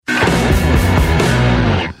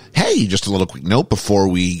Hey, just a little quick note before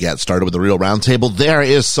we get started with the Real Roundtable. There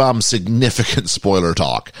is some significant spoiler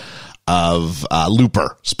talk of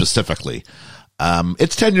Looper specifically.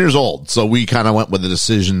 It's 10 years old, so we kind of went with the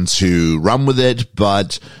decision to run with it,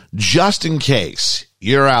 but just in case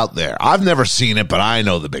you're out there, I've never seen it, but I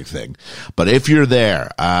know the big thing. But if you're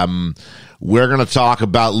there, we're going to talk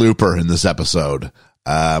about Looper in this episode.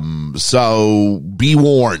 So be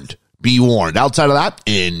warned. Be warned. Outside of that,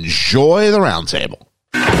 enjoy the roundtable.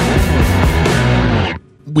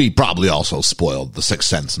 We probably also spoiled The Sixth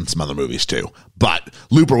Sense and some other movies too, but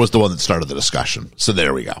Looper was the one that started the discussion. So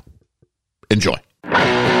there we go. Enjoy.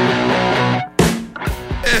 Can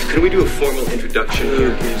we do a formal introduction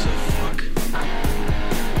here? Who gives a fuck?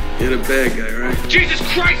 You're the bad guy, right? Jesus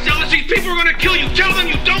Christ, Ellis, these people are gonna kill you. Tell them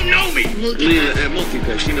you don't know me. Leave it.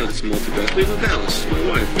 Multipass. She knows it's multipass. Leave it balanced. My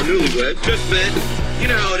wife. We're newlywed. Just met. You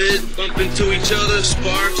know how it is. Bump into each other.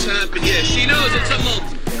 Sparks happen. Yeah, she knows it's a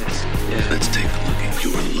multipass. Yeah. Let's take a look at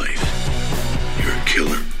your life. You're a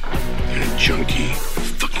killer. You're a junkie.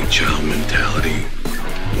 Fucking child mentality.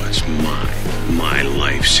 What's mine? My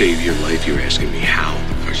life. Save your life. You're asking me how?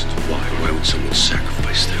 The question's why? Why would someone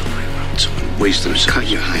sacrifice their life? Why would someone waste themselves? Cut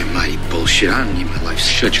your high and mighty bullshit. I don't need my life.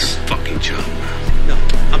 Shut your fucking job mouth. No,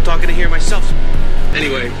 I'm talking to hear myself.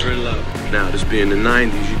 Anyway, we're in love. Now, this being the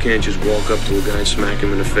 90s, you can't just walk up to a guy and smack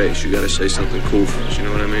him in the face. You gotta say something cool first, you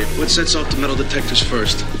know what I mean? What sets off the metal detectors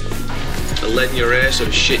first? The lead in your ass or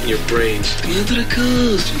the shit in your brains? Come to the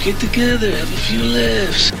coast. We get together. Have a few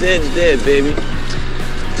laughs. Dead's dead, baby.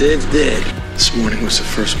 Dead's dead. This morning was the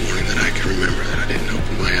first morning that I can remember that I didn't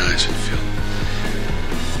open my eyes and feel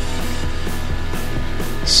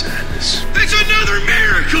sadness. It's another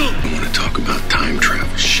miracle! I want to talk about time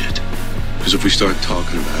travel shit. Because if we start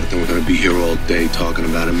talking about it, then we're going to be here all day talking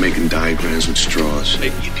about it, making diagrams with straws. Hey,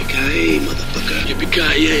 yippee-ki-yay, motherfucker.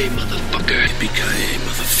 Yippee-ki-yay, motherfucker. Yippee-ki-yay,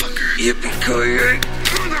 motherfucker. Yippee-ki-yay,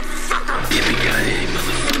 motherfucker. Yippee-ki-yay,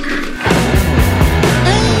 motherfucker.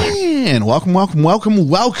 And welcome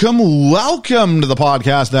to the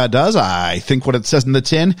podcast that does, I think, what it says in the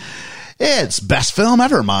tin. It's best film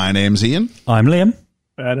ever. My name's Ian. I'm Liam.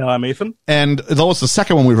 And I'm Ethan. And though it's the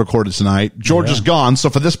second one we've recorded tonight, George is gone. So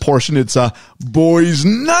for this portion, it's a boys'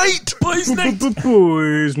 night. Boys' night.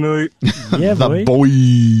 Boys' night. Yeah, The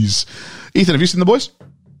boys. Ethan, have you seen The Boys?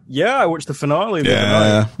 Yeah, I watched the finale.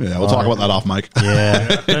 Yeah. We'll talk about that off mic.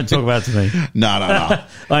 Yeah, don't talk about it to me. No. I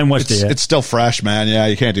haven't watched it yet. It's still fresh, man. Yeah,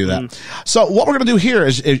 you can't do that. So what we're going to do here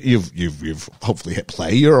is you've hopefully hit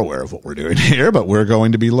play. You're aware of what we're doing here, but we're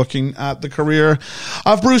going to be looking at the career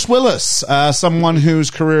of Bruce Willis, someone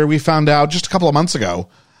whose career we found out just a couple of months ago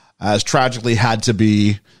has tragically had to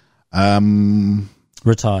be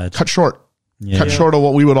Retired. cut short. Yeah. Cut short of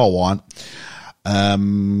what we would all want.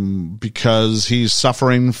 Because he's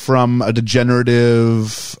suffering from a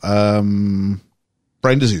degenerative brain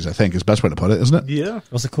disease, I think is the best way to put it, isn't it? Yeah.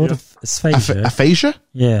 What's it called? Aphasia. Aphasia?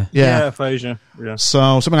 Yeah. Yeah, aphasia. Yeah.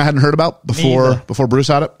 So something I hadn't heard about before Bruce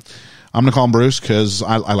had it. I'm going to call him Bruce because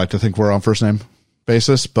I like to think we're on first name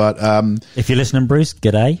basis. But if you're listening, Bruce,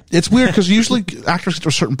 g'day. it's weird because usually actors get to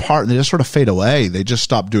a certain part and they just sort of fade away. They just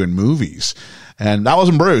stop doing movies. And that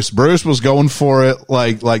wasn't Bruce. Bruce was going for it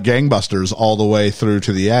like gangbusters all the way through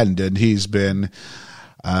to the end. And he's been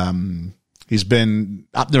up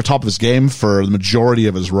near top of his game for the majority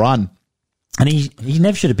of his run. And he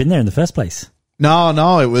never should have been there in the first place.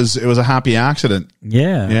 No, it was a happy accident.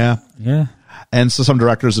 Yeah. And so some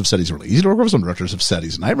directors have said he's really easy to work with. Some directors have said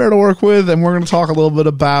he's a nightmare to work with. And we're going to talk a little bit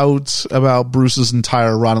about Bruce's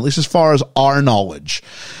entire run, at least as far as our knowledge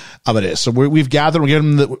of it is. So we've gathered, we're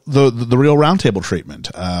giving him the real roundtable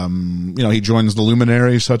treatment. He joins the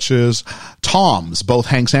luminaries such as Tom's, both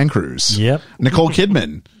Hanks and Cruise. Yep. Nicole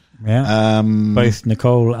Kidman. Yeah. Both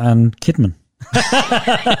Nicole and Kidman.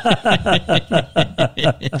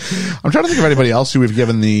 I'm trying to think of anybody else who we've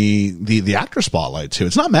given the actor spotlight to.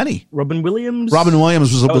 It's not many. Robin Williams. Robin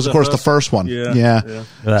Williams was of course the first one. Yeah.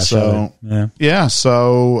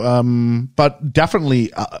 But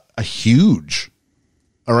definitely a huge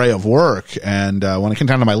array of work. And when it came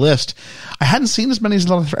down to my list, I hadn't seen as many as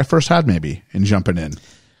I first had maybe in jumping in.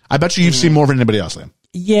 I bet you've seen more than anybody else, Liam.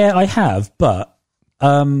 Yeah, I have, but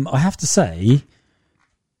I have to say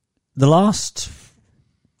the last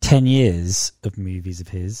 10 years of movies of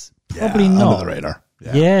his, probably not. Under the radar.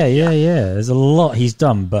 Yeah. There's a lot he's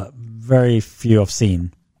done, but very few I've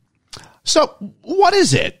seen. So what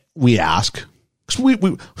is it, we ask? 'Cause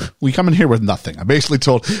we come in here with nothing. I basically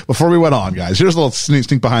told, before we went on, guys, here's a little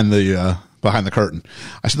sneak behind the behind the curtain.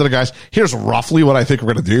 I said to the guys, here's roughly what I think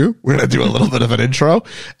we're going to do. We're going to do a little bit of an intro,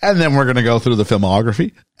 and then we're going to go through the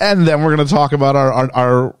filmography, and then we're going to talk about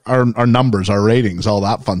our numbers, our ratings, all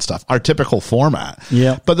that fun stuff, our typical format.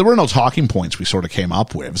 Yeah. But there were no talking points we sort of came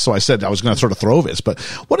up with. So I said I was going to sort of throw this, but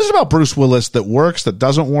what is it about Bruce Willis that works, that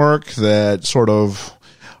doesn't work, that sort of,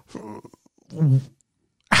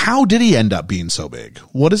 how did he end up being so big?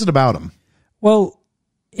 What is it about him? Well,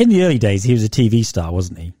 in the early days, he was a TV star,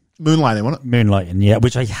 wasn't he? Moonlighting, wasn't it? Moonlighting, yeah,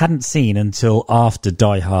 which I hadn't seen until after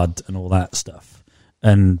Die Hard and all that stuff,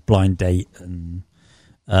 and Blind Date and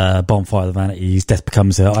Bonfire of the Vanities, Death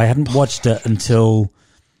Becomes Her. I hadn't watched it until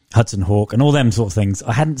Hudson Hawk and all them sort of things.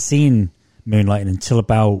 I hadn't seen Moonlighting until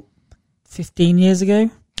about 15 years ago.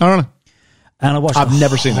 Oh, really? And I watched I've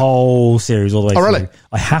never seen the whole series all the way through. Really?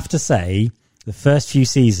 I have to say, the first few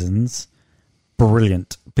seasons,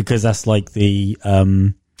 brilliant, because that's like the...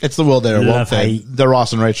 it's the world there. Love hate. They're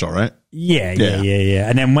Ross and Rachel, right? Yeah.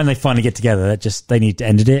 And then when they finally get together, they need to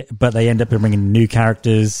end it, but they end up bringing new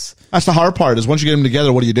characters. That's the hard part, is once you get them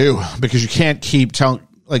together, what do you do? Because you can't keep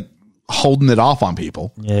holding it off on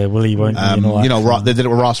people. Yeah, Willie won't. They did it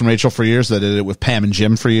with Ross and Rachel for years. They did it with Pam and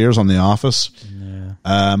Jim for years on The Office. Yeah.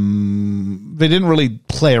 They didn't really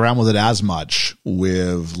play around with it as much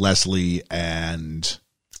with Leslie and...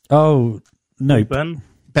 Oh, no.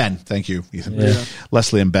 Ben, thank you, Ethan. Yeah.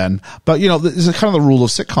 Leslie and Ben. But, this is kind of the rule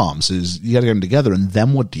of sitcoms, is you got to get them together, and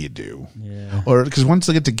then what do you do? Yeah. Or, because once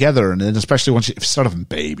they get together, and then especially once you start having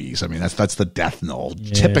babies, I mean, that's the death knell,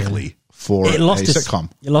 typically, for a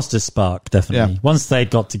sitcom. It lost its spark, definitely. Yeah. Once they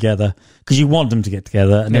got together, because you want them to get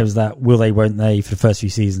together, and there was that will they, won't they, for the first few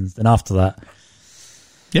seasons, and after that...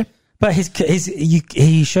 Yeah. But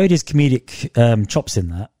he showed his comedic chops in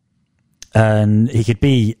that. And he could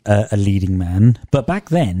be a leading man. But back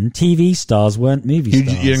then, TV stars weren't movie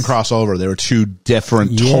stars. You didn't cross over. They were two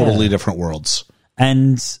different, totally different worlds.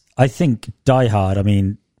 And I think Die Hard,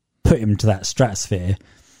 put him to that stratosphere.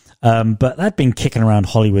 But that'd been kicking around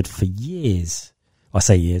Hollywood for years. I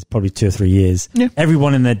say years, probably 2 or 3 years. Yeah.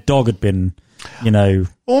 Everyone and their dog had been, Well,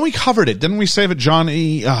 when we covered it, didn't we say that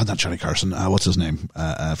not Johnny Carson, what's his name?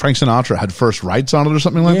 Frank Sinatra had first rights on it or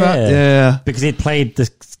something like that? Yeah. Because he'd played the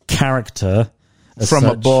character from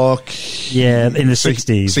a book. Yeah, in the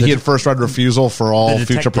 60s. So he had first right refusal for all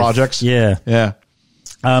future projects? Yeah. Yeah.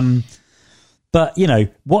 But,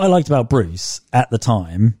 what I liked about Bruce at the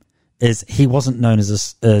time is he wasn't known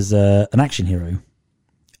as an action hero.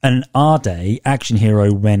 And in our day, action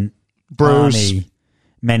hero meant Bruce.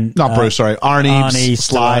 Arnie,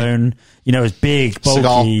 Sly. Stallone, it was big,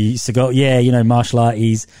 bulky, Seagal. Yeah, martial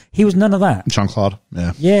arts. He was none of that. Jean-Claude,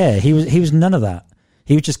 yeah. Yeah, he was none of that.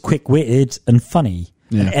 He was just quick-witted and funny.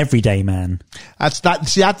 An everyday man.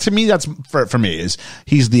 That to me, that's for me, is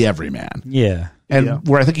he's the everyman. Yeah. And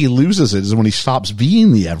where I think he loses it is when he stops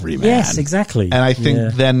being the everyman. Yes, exactly. And I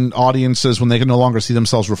think then audiences, when they can no longer see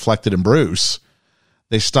themselves reflected in Bruce,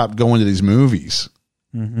 they stop going to these movies.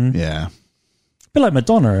 Mm-hmm. Yeah. A bit like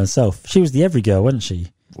Madonna herself. She was the every girl, wasn't she?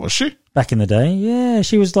 Was she? Back in the day. Yeah,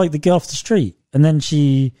 she was like the girl off the street. And then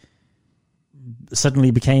she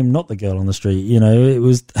suddenly became not the girl on the street. It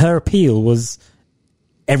was, her appeal was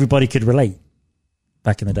everybody could relate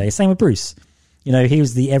back in the day. Same with Bruce. He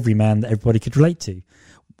was the everyman that everybody could relate to.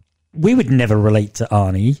 We would never relate to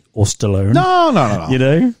Arnie or Stallone. No.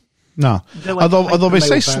 No. Although they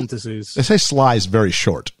say Sly's very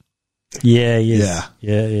short. Yeah, he is.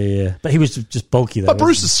 Yeah. But he was just bulky though. But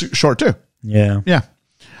Bruce is short too. Yeah. Yeah.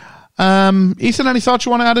 Ethan, any thoughts you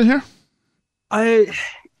want to add in here?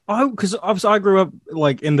 Because I grew up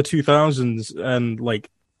in the 2000s and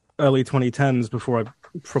early 2010s before I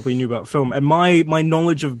probably knew about film, and my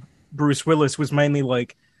knowledge of Bruce Willis was mainly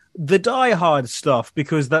the Die Hard stuff,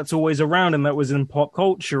 because that's always around and that was in pop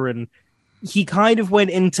culture, and he kind of went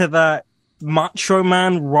into that macho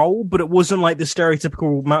man role, but it wasn't the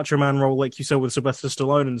stereotypical macho man role like you saw with Sylvester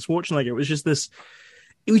Stallone and Schwarzenegger. It was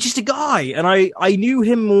just a guy, and I knew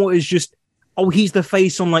him more as just, he's the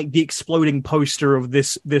face on the exploding poster of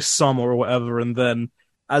this summer or whatever, and then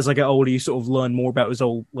as I get older, you sort of learn more about his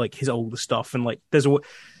older stuff, and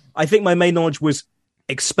I think my main knowledge was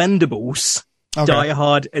Expendables, Die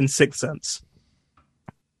Hard, and Sixth Sense.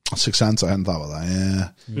 Sixth Sense, I hadn't thought about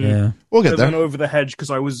that. Yeah. We'll get there. I went over the hedge because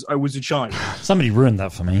I was a child. Somebody ruined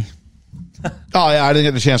that for me. I didn't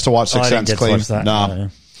get the chance to watch Sixth Sense clean. No.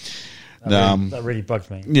 That really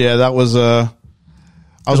bugged me. Yeah, that was I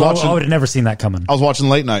would have never seen that coming. I was watching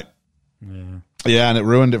late night. Yeah, and it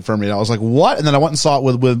ruined it for me. I was like, what? And then I went and saw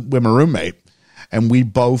it with my roommate, and we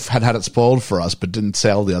both had it spoiled for us, but didn't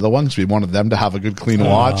tell the other one because we wanted them to have a good, clean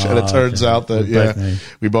watch. And it turns out that,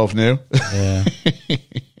 we both knew. Yeah.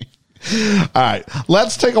 All right,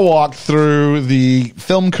 let's take a walk through the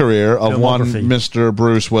film career of one Filmography. Mr.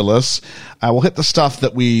 Bruce Willis. We'll hit the stuff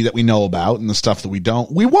that we know about and the stuff that we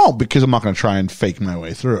don't. We won't, because I'm not going to try and fake my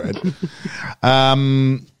way through it.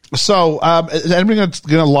 Is anybody going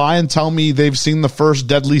to lie and tell me they've seen the first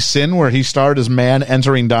Deadly Sin where he starred as man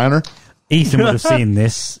entering diner? Ethan would have seen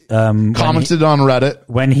this. Commented on Reddit.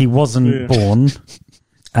 When he wasn't born.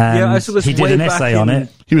 And I saw this he did way an back essay in- on it.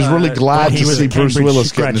 He was really glad he to was see a Bruce Cambridge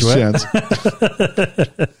Willis getting his chance.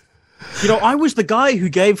 You know, I was the guy who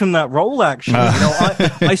gave him that role, actually. You know,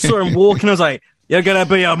 I saw him walk and I was like, you're going to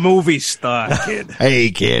be a movie star, kid.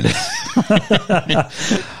 Hey, kid.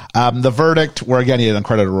 The Verdict, where again he had an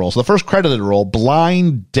uncredited role. So the first credited role,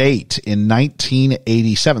 Blind Date, in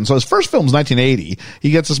 1987. So his first film's 1980.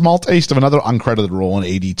 He gets a small taste of another uncredited role in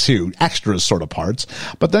 82, extras sort of parts,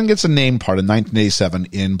 but then gets a name part in 1987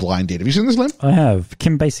 in Blind Date. Have you seen this, Liam? I have.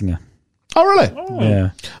 Kim Basinger. Oh, really?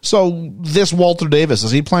 Yeah. So this Walter Davis,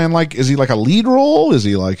 is he playing is he like a lead role? Is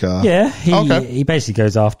he like a... Yeah, Okay. he basically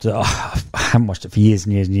goes after... I haven't watched it for years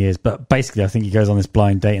and years and years, but basically I think he goes on this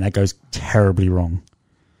blind date and that goes terribly wrong.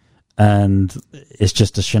 And it's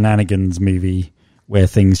just a shenanigans movie where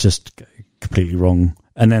things just go completely wrong.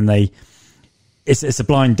 And then it's a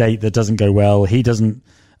blind date that doesn't go well. He doesn't...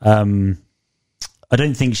 I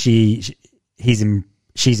don't think she's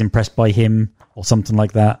impressed by him or something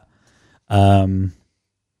like that. I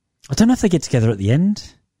don't know if they get together at the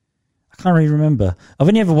end. I can't really remember. I've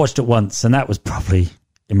only ever watched it once, and that was probably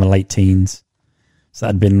in my late teens. So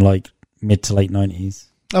that'd been like mid to late 90s.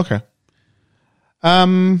 Okay.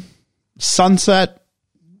 Sunset?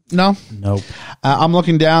 No? Nope. I'm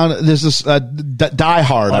looking down. There's this Die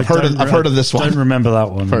Hard. I've heard of this one. Don't remember that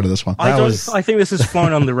one. I've heard of this one. I think this is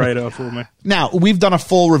flown on the radar for me. Now, we've done a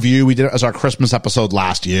full review. We did it as our Christmas episode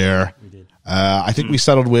last year. We did. I think we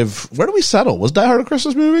settled with... Where did we settle? Was Die Hard a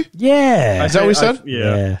Christmas movie? Yeah. Is that what we said?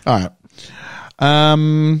 Yeah. All right.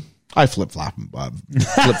 I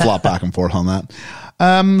flip-flop back and forth on that.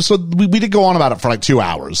 So we did go on about it for like 2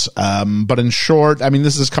 hours. But in short, I mean,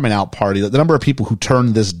 this is coming out party. The number of people who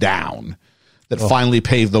turned this down that finally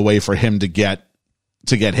paved the way for him to get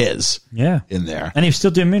his in there. And he was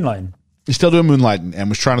still doing Moonlighting. He's still doing Moonlighting and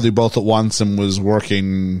was trying to do both at once and was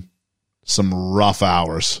working some rough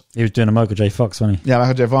hours. He was doing a Michael J. Fox, wasn't he? Yeah,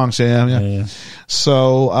 Michael J. Fox, yeah.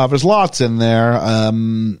 So there's lots in there.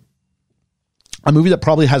 A movie that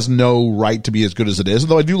probably has no right to be as good as it is,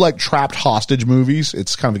 although I do like trapped hostage movies.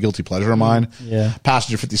 It's kind of a guilty pleasure of mine. Yeah.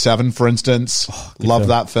 Passenger 57, for instance. Love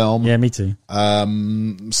that film. Yeah, me too.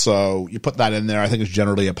 So you put that in there. I think it's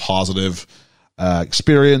generally a positive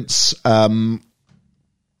experience.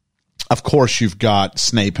 Of course, you've got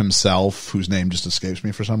Snape himself, whose name just escapes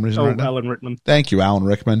me for some reason right now. Alan Rickman. Thank you, Alan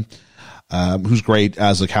Rickman. Who's great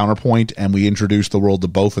as a counterpoint, and we introduced the world to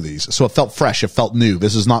both of these. So it felt fresh. It felt new.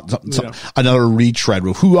 This is not another retread.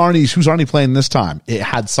 Who's Arnie playing this time? It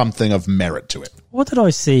had something of merit to it. What did I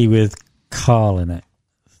see with Carl in it?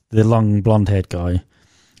 The long blonde-haired guy.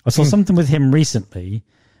 I saw something with him recently,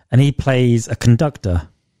 and he plays a conductor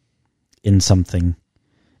in something.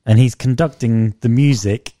 And he's conducting the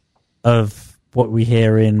music of what we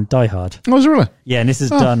hear in Die Hard. Oh, is it really? Yeah, and this is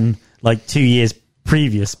done like 2 years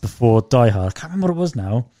previous before Die Hard. I can't remember what it was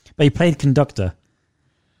now, but he played conductor.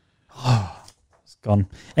 Oh, it's gone.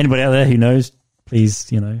 Anybody out there who knows,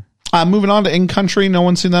 please, Moving on to In Country. No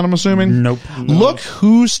one's seen that, I'm assuming? Nope. Look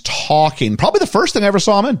Who's Talking. Probably the first thing I ever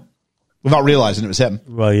saw him in, without realizing it was him.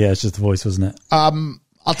 Well, yeah, it's just the voice, wasn't it?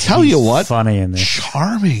 I'll tell you what. Funny in this.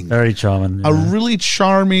 Charming. Very charming. Yeah. A really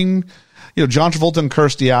charming... John Travolta and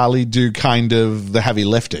Kirstie Alley do kind of the heavy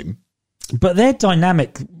lifting. But their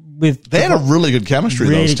dynamic with... They had a really good chemistry,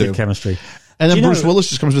 really those two. good chemistry. And then Bruce Willis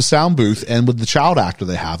just comes to a sound booth, and with the child actor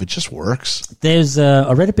they have, it just works. There's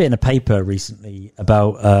I read a bit in a paper recently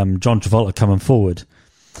about John Travolta coming forward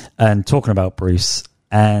and talking about Bruce,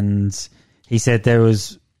 and he said there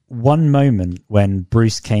was one moment when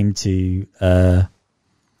Bruce came to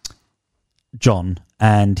John,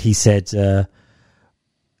 and he said,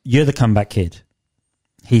 "You're the comeback kid."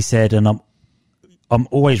 He said, "And I'm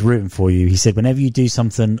always rooting for you." He said, "Whenever you do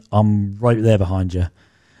something, I'm right there behind you."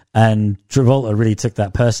 And Travolta really took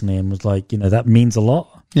that personally and was like, that means a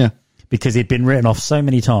lot. Yeah. Because he'd been written off so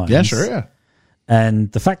many times. Yeah, sure, yeah.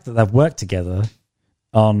 And the fact that they've worked together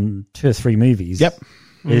on 2 or 3 movies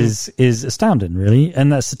is astounding, really.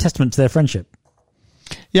 And that's a testament to their friendship.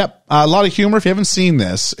 Yep. A lot of humor. If you haven't seen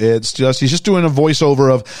this, it's just, he's just doing a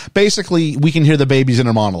voiceover of, basically, we can hear the baby's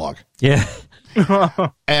inner monologue. Yeah.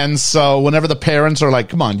 And so whenever the parents are like,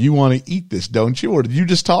 come on, you want to eat this, don't you? Or did you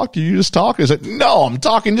just talk? Did you just talk? He's like, no, I'm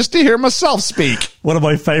talking just to hear myself speak. One of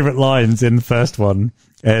my favorite lines in the first one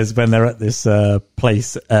is when they're at this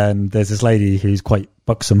place and there's this lady who's quite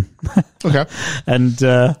buxom. Okay. And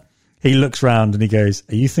he looks round and he goes,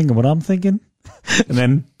 "Are you thinking what I'm thinking?" And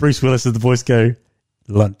then Bruce Willis and the voice go,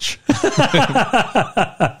 "Lunch."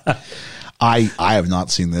 I have not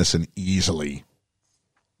seen this in easily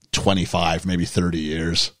 25, maybe 30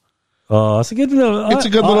 years. Oh, it's a good little. It's a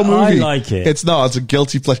good little movie. I like it. It's a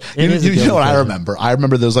guilty pleasure. You It is a know guilty what I pleasure. remember? I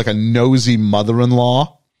remember there's like a nosy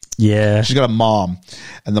mother-in-law. Yeah, She's got a mom,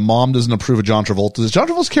 and the mom doesn't approve of John Travolta. Is John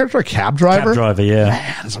Travolta's character a cab driver? cab driver. Yeah,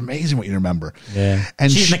 Man, it's amazing what you remember. yeah.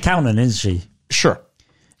 And She's an accountant, isn't she? sure.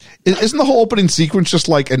 Isn't the whole opening sequence just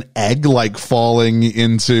like an egg like falling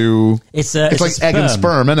into... It's like a egg and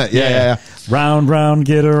sperm, isn't it? Yeah. Round, round,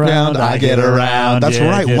 get around. I get around. That's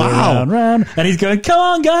right. Get Wow. Around, round. And he's going, "Come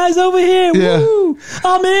on, guys, over here. Yeah. Woo!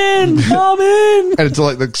 I'm in. I'm in." And it's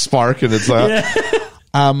like the spark, and it's like...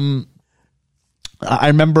 I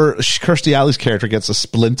remember Kirstie Alley's character gets a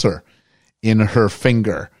splinter in her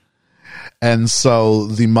finger. And so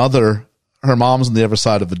the mother, her mom's on the other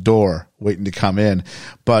side of the door waiting to come in,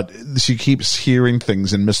 but she keeps hearing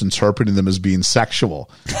things and misinterpreting them as being sexual.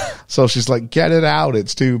 So she's like, "Get it out.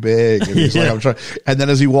 It's too big." And he's like, "I'm trying." And then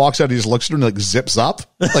as he walks out, he just looks at her and like zips up.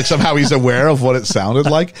 Like somehow he's aware of what it sounded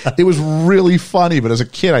like. It was really funny. But as a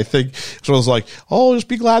kid, I think so I was like, "Oh, just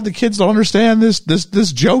be glad the kids don't understand this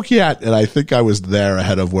joke yet." And I think I was there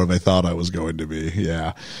ahead of where they thought I was going to be.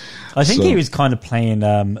 Yeah. I think So- he was kind of playing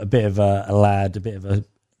a bit of a lad, a bit of a,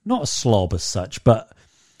 not a slob as such, but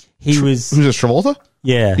he was, Who's this, Travolta?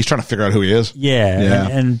 yeah. He's trying to figure out who he is. Yeah, Yeah.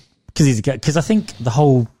 and because I think the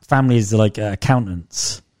whole family is like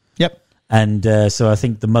accountants, Yep. and so I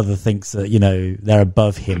think the mother thinks that they're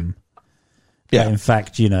above him. Yeah. But in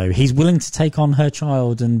fact, he's willing to take on her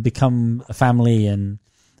child and become a family,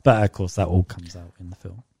 but of course that all comes out in the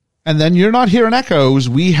film. And then you're not hearing echoes.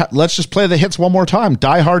 Let's just play the hits one more time.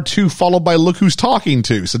 Die Hard 2 followed by Look Who's Talking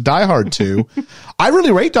To. So Die Hard 2. I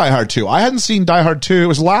really rate Die Hard 2. I hadn't seen Die Hard 2. It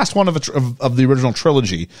was the last one of the original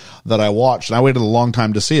trilogy that I watched, and I waited a long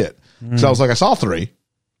time to see it. So I was like, I saw 3.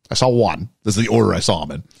 I saw 1. This is the order I saw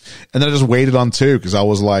them in. And then I just waited on 2 because I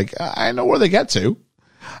was like, I know where they get to.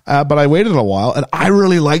 But I waited a while, and I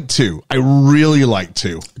really like 2. I really like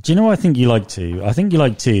 2. Do you know what I think you like 2? I think you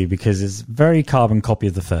like 2 because it's very carbon copy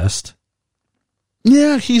of the first.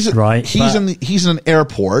 Yeah, he's Right, He's but- in an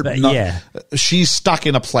airport. yeah. She's stuck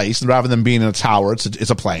in a place rather than being in a tower. It's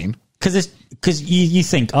a plane. Because you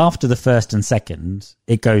think after the first and second,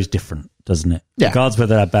 it goes different, doesn't it? Yeah. Regardless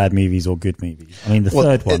whether they're bad movies or good movies. I mean, the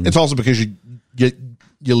third one. It's also because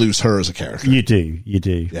you lose her as a character. You do.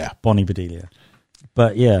 Yeah. Bonnie Bedelia.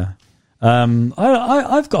 But yeah.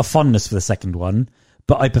 I've got a fondness for the second one,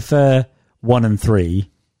 but I prefer 1 and 3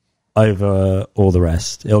 over all the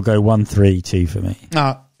rest. It'll go 1, 3, 2 for me.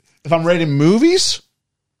 If I'm rating movies,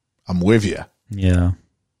 I'm with you. Yeah.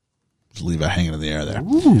 Just leave it hanging in the air there.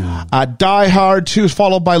 Die Hard 2 is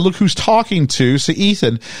followed by Look Who's Talking To. So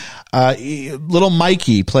Ethan, little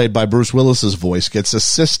Mikey, played by Bruce Willis's voice, gets a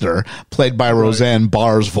sister, played by Roseanne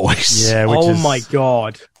Barr's voice. Yeah, which Oh is my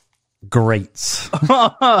god. great.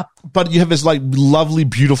 But you have this like lovely,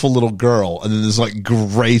 beautiful little girl, and then this like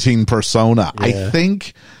grating persona. Yeah.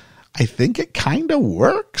 I think it kind of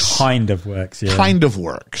works. Kind of works, yeah. Kind of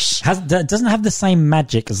works. Doesn't have the same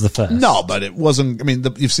magic as the first. No, but it wasn't. I mean,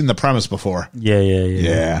 you've seen the premise before. Yeah.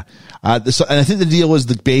 Yeah. And I think the deal is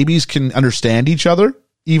the babies can understand each other,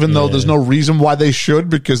 even though there's no reason why they should,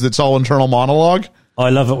 because it's all internal monologue. I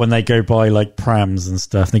love it when they go by like prams and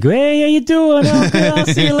stuff. And they go, "Hey, how you doing? Okay, I'll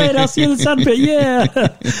see you later. I'll see you in the sandpit." Yeah.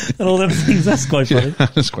 And all them things. That's quite funny.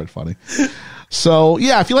 That's quite funny. So,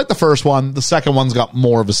 yeah, if you like the first one, the second one's got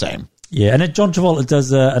more of the same. Yeah, and then John Travolta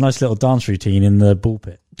does a nice little dance routine in the ball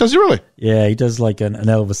pit. Does he really? Yeah, he does like an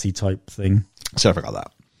Elvis-y type thing. So I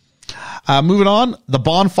forgot that. Moving on, The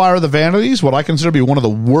Bonfire of the Vanities, what I consider to be one of the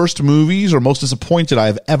worst movies or most disappointed I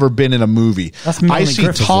have ever been in a movie. That's Melanie I see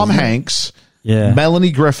Griffith, Tom isn't it? Hanks, Yeah.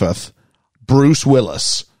 Melanie Griffith, Bruce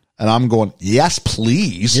Willis, and I'm going, yes,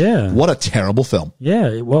 please. Yeah. What a terrible film. Yeah,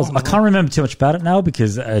 it was. I can't remember too much about it now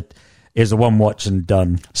because it was a one watch and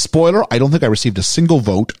done. Spoiler, I don't think I received a single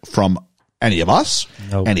vote from any of us,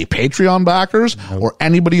 Nope. any Patreon backers, or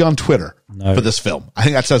anybody on Twitter for this film. I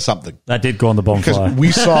think that says something. That did go on the bonfire.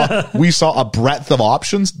 Because we saw a breadth of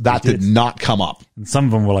options that did not come up. And some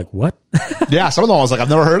of them were like, "What?" Yeah, some of them I was like, I've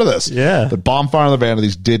never heard of this. Yeah. The Bonfire of the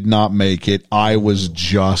Vanities did not make it. I was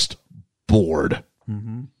just bored.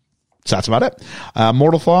 Mm-hmm. So that's about it.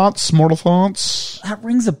 Mortal Thoughts. That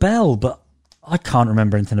rings a bell, but I can't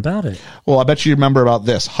remember anything about it. Well, I bet you remember about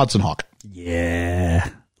this. Hudson Hawk. Yeah,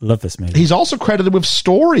 love this movie. He's also credited with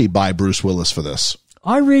story by Bruce Willis for this.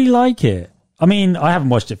 I really like it. I mean, I haven't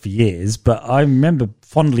watched it for years, but I remember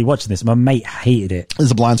fondly watching this. My mate hated it.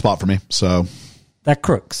 It's a blind spot for me. So They're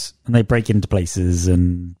crooks, and they break into places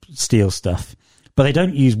and steal stuff. But they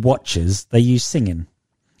don't use watches, they use singing.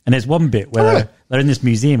 And there's one bit where they're in this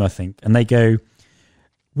museum, I think, and they go,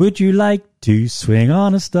 would you like to swing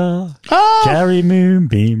on a star? Carry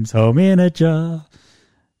moonbeams home in a jar.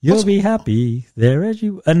 You'll be happy there as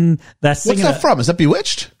you... And they're singing... what's that from? Is that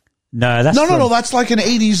Bewitched? No, that's No. That's like an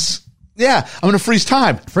 80s... Yeah, I'm going to freeze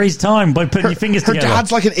time. Freeze time by putting your fingers her together. Her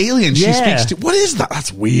dad's like an alien. She speaks to... What is that?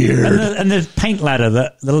 That's weird. And the paint ladder,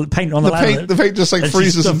 the paint on the ladder. The paint just like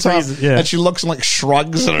freezes and stuff. Yeah. And she looks and like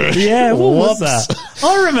shrugs. Yeah, what was that?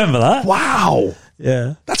 I remember that. Wow.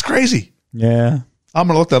 Yeah. That's crazy. Yeah. I'm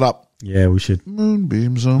going to look that up. Yeah, we should.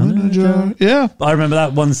 Moonbeams on a jar. Yeah. But I remember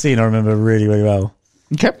that one scene I remember really, really well.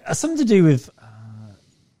 Okay. Something to do with...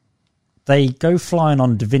 they go flying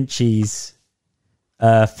on Da Vinci's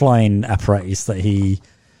flying apparatus that he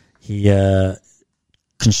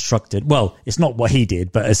constructed. Well, it's not what he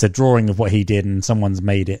did, but it's a drawing of what he did, and someone's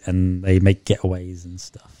made it, and they make getaways and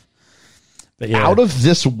stuff. But yeah. Out of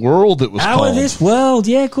This World, it was called. Out of This World.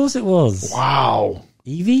 Yeah, of course it was. Wow.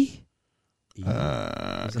 Evie?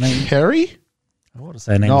 Harry? I want to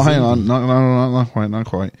say her name. No, was hang Evie. on. Not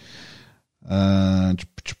quite.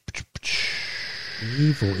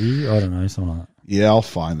 Eve or E? I don't know, something like that. Yeah, I'll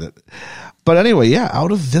find it. But anyway, yeah,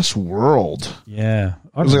 Out of This World. Yeah.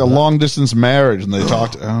 It was like a long distance marriage, and they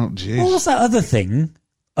talked. Oh, jeez. What was that other thing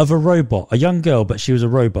of a robot? A young girl, but she was a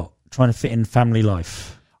robot trying to fit in family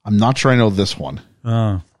life. I'm not sure I know this one.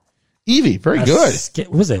 Oh. Evie, very good.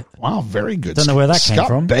 Was it? Wow, very good. Don't know where that came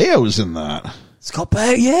from. Scott Baio's in that. Scott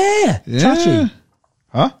Baio, yeah. Chachi.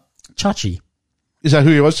 Huh? Chachi. Is that who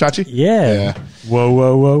he was, Chachi? Yeah.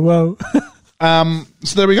 Whoa.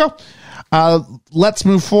 So there we go. Let's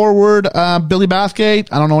move forward. Billy Bathgate.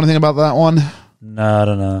 I don't know anything about that one. No, I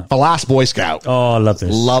don't know. The Last Boy Scout. Oh, I love this.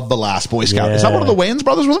 Love The Last Boy Scout. Yeah. Is that one of the Wayans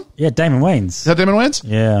brothers with him? Yeah, Damon Wayans. Is that Damon Wayans?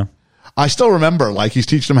 Yeah. I still remember, like, he's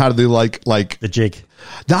teaching them how to do, like... The jig.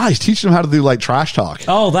 Nah, he's teaching them how to do, like, trash talk.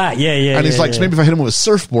 Oh, that. Yeah. And he's like, so maybe if I hit him with a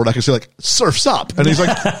surfboard, I could say, like, surf's up. And he's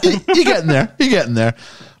like, you getting there. You getting there.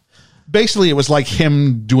 Basically, it was like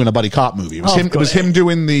him doing a buddy cop movie. It was him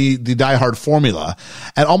doing the Die Hard formula,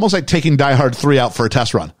 and almost like taking Die Hard 3 out for a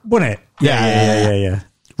test run. Wouldn't it? Yeah.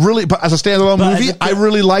 Really, but as a standalone movie, I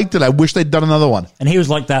really liked it. I wish they'd done another one. And he was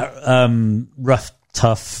like that rough,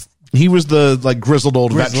 tough. He was the like grizzled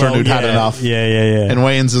old veteran who'd had enough. Yeah. And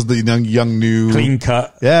Wayans is the young new clean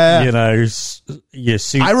cut. Yeah. You know, your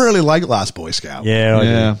suits. I really like Last Boy Scout.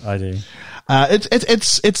 Yeah, I do.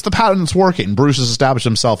 It's the pattern that's working. Bruce has established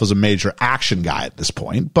himself as a major action guy at this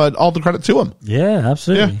point, but all the credit to him. Yeah,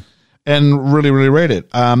 absolutely. Yeah. And really, really rate it.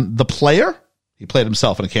 The Player, he played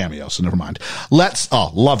himself in a cameo, so never mind.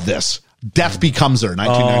 Love this. Death Becomes Her,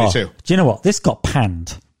 1992. Do you know what? This got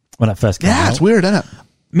panned when it first came out. Yeah, it's weird, isn't it?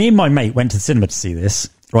 Me and my mate went to the cinema to see this.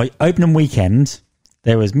 Right, opening weekend,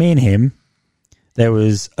 there was me and him, there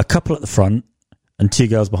was a couple at the front, and 2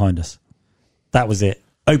 girls behind us. That was it.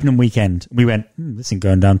 Opening weekend. We went, this isn't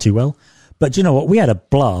going down too well. But do you know what? We had a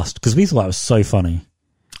blast because we thought it was so funny.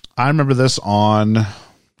 I remember this on, I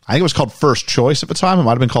think it was called First Choice at the time. It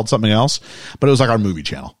might have been called something else, but it was like our movie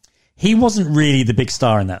channel. He wasn't really the big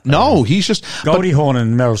star in that. No, he's just... Goldie Hawn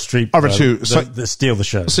and Meryl Streep are two. that steal the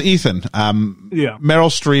show. So Ethan, Meryl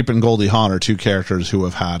Streep and Goldie Hawn are 2 characters who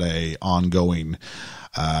have had a ongoing...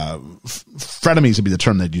 frenemies would be the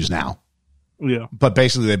term they'd use now. Yeah. But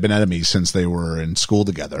basically they've been enemies since they were in school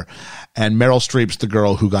together. And Meryl Streep's the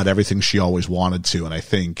girl who got everything she always wanted to. And I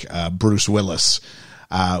think Bruce Willis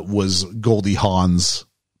was Goldie Hawn's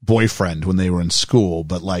boyfriend when they were in school,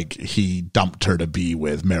 but like he dumped her to be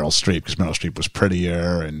with Meryl Streep because Meryl Streep was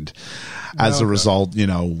prettier. And as a result, you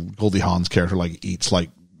know, Goldie Hawn's character like eats like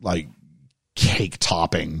cake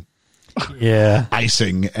topping. Yeah.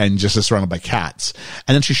 Icing and just is surrounded by cats.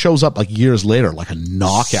 And then she shows up like years later, like a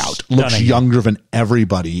knockout, looks younger than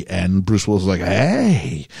everybody. And Bruce Willis is like,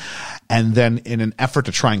 hey. And then in an effort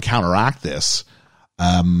to try and counteract this,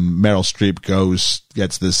 Meryl Streep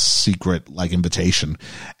gets this secret like invitation,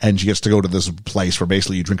 and she gets to go to this place where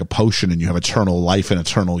basically you drink a potion and you have eternal life and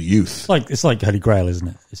eternal youth. It's like Holy Grail, isn't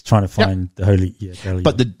it? It's trying to find the Holy Grail.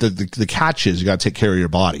 But the catch is you got to take care of your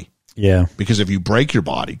body. Yeah. Because if you break your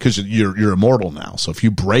body, because you're immortal now, so if you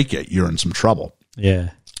break it, you're in some trouble.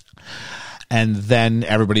 Yeah. And then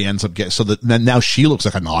everybody ends up then now she looks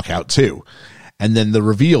like a knockout too. And then the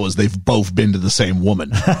reveal is they've both been to the same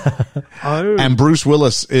woman. Oh. And Bruce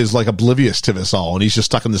Willis is like oblivious to this all, and he's just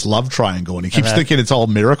stuck in this love triangle, and he keeps thinking it's all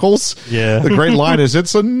miracles. Yeah. The great line is,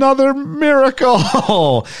 "It's another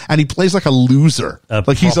miracle." And he plays like a loser.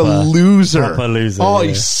 He's a loser. Proper loser. Oh, yeah.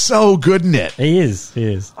 he's so good in it. He is.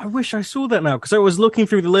 I wish I saw that now, because I was looking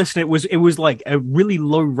through the list and it was like a really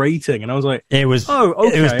low rating, and I was like, It was. oh,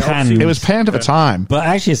 okay. It was I'll panned. see. It was panned at the time. But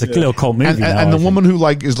actually, it's a little cult movie now. And the I think. woman who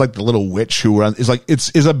like is like the little witch who is like,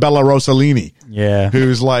 it's Isabella Rossellini. Yeah.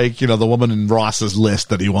 Who's like, the woman in Ross's list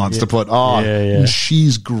that he wants to put on. Yeah, yeah. And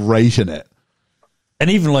she's great in it. And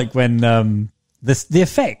even like when the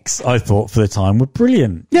effects, I thought for the time were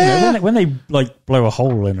brilliant. Yeah. When they like blow a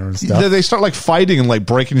hole in her and stuff. They start like fighting and like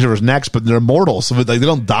breaking each other's necks, but they're immortal, so they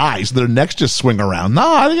don't die, so their necks just swing around.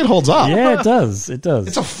 No, I think it holds up. Yeah, it does. It does.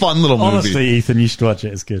 It's a fun little movie. Honestly, Ethan, you should watch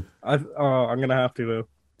it. It's good. I'm gonna have to though.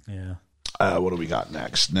 Yeah. What do we got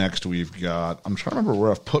next? Next we've got, I'm trying to remember where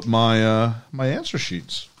I've put my my answer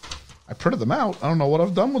sheets. I printed them out. I don't know what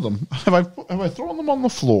I've done with them. Have I thrown them on the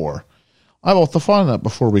floor? I will have to find that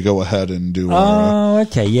before we go ahead and do. Oh,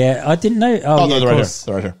 okay. Yeah, I didn't know. Oh, yeah, no, of they're right here. course.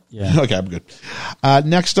 They're right here. Yeah. Okay, I'm good.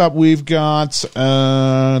 Next up, we've got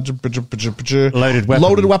Loaded Weapon.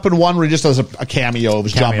 Loaded Weapon 1, where he just does a cameo of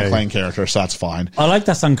his John Cameo. McClane character, so that's fine. I like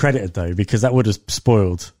that's uncredited though, because that would have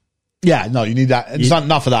spoiled. Yeah, no, you need that. It's not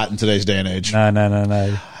enough of that in today's day and age.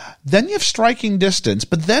 No. Then you have Striking Distance,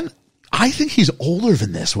 but then I think he's older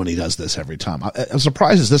than this when he does this every time. I'm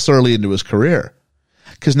surprised it's this early into his career,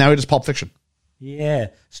 because now he does Pulp Fiction. Yeah,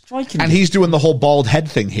 striking. And he's doing the whole bald head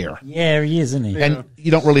thing here. Yeah, he is, isn't he? And you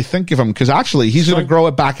don't really think of him, because actually he's going to grow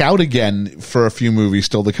it back out again for a few movies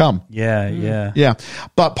still to come. Yeah, yeah. Yeah.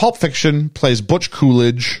 But Pulp Fiction plays Butch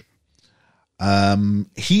Coolidge.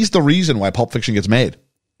 He's the reason why Pulp Fiction gets made.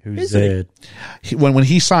 Who's When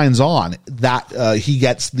he signs on, that he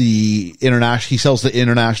gets the international, he sells the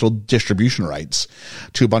international distribution rights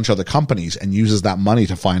to a bunch of other companies and uses that money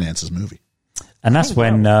to finance his movie. And that's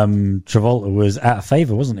when Travolta was out of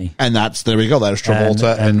favor, wasn't he? And there we go. There's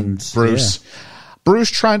Travolta and Bruce. Yeah. Bruce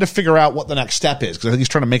trying to figure out what the next step is, because I think he's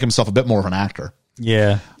trying to make himself a bit more of an actor.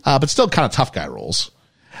 Yeah. But still kind of tough guy roles.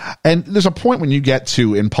 And there's a point when you get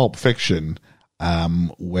to in Pulp Fiction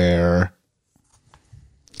where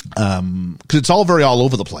because it's all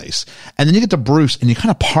over the place, and then you get to Bruce and you kind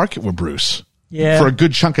of park it with Bruce for a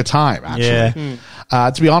good chunk of time, actually.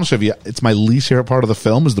 To be honest with you, it's my least favorite part of the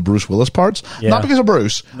film is the Bruce Willis parts. Not because of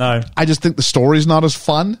Bruce. No. I just think the story's not as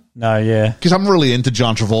fun. No, yeah. Because I'm really into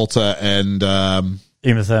John Travolta and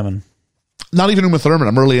Uma Thurman. Not even Uma Thurman.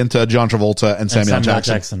 I'm really into John Travolta and Samuel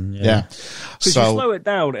Jackson. Yeah. So you slow it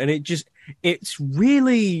down, and it's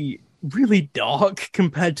really, really dark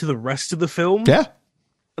compared to the rest of the film. Yeah.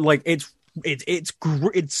 Like it's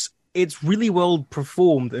really well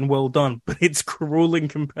performed and well done, but it's grueling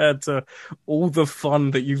compared to all the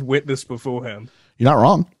fun that you've witnessed beforehand. You're not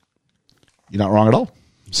wrong. You're not wrong at all.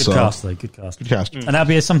 Good cast, though. Good cast. Good cast. And that'll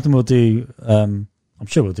be something we'll do. I'm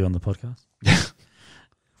sure we'll do on the podcast.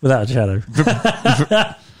 Without a shadow.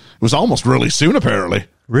 It was almost really soon, apparently.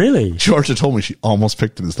 Really? Georgia told me she almost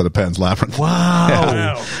picked it instead of Pan's Labyrinth. Wow.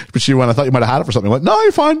 Yeah. But she went, I thought you might have had it for something. I'm like, no,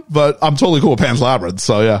 you're fine. But I'm totally cool with Pan's Labyrinth.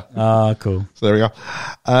 So yeah. Ah, cool. So there we go.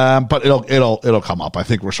 But it'll come up. I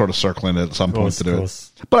think we're sort of circling it at some point to do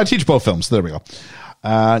it. But I teach both films. So there we go.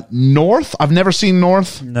 North. I've never seen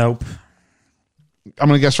North. Nope. I'm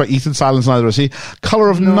going to guess right. Ethan Silence, neither has he. Color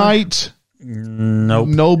of Night. Nope.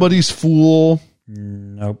 Nobody's Fool.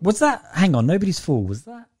 Nope. What's that? Hang on. Nobody's Fool. Was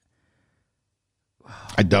that?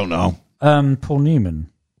 I don't know. Paul Newman.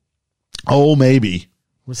 Oh, maybe.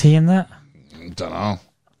 Was he in that? I don't know.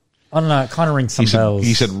 I don't know. It kind of rings some bells.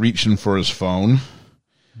 He said reaching for his phone.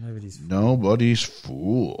 Nobody's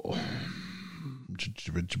Fool.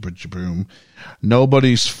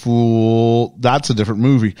 Nobody's Fool. That's a different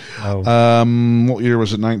movie. Oh. What year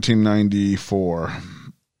was it? 1994.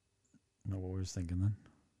 Not what we was thinking then.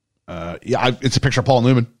 It's a picture of Paul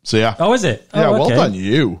Newman. So yeah. Oh, is it? Yeah, oh, well okay. done,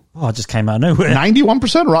 you. Oh, it just came out of nowhere.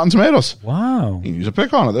 91% Rotten Tomatoes. Wow. You can use a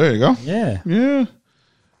pick on it. There you go. Yeah. Yeah.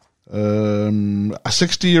 A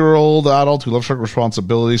 60-year-old adult who loves strict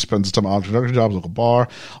responsibility, spends his time on construction jobs, local bar.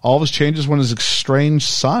 All of his changes when his estranged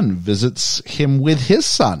son visits him with his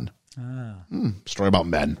son. Story about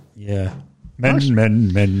men. Yeah. Nice.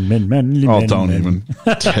 Men. Oh, don't even.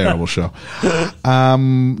 Terrible show.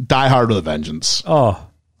 Die Hard with a Vengeance. Oh,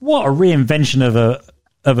 what a reinvention of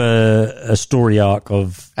a story arc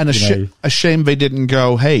of, and a shame they didn't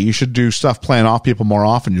go, hey, you should do stuff playing off people more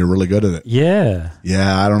often. You're really good at it. Yeah.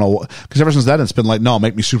 Yeah, I don't know. Because ever since then, it's been like, no,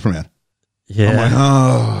 make me Superman. Yeah. I'm like,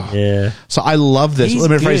 oh. Yeah. So I love this. Let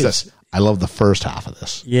me rephrase this. I love the first half of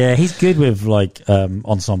this. Yeah, he's good with like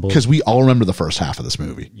ensemble. Because we all remember the first half of this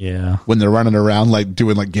movie. Yeah. When they're running around like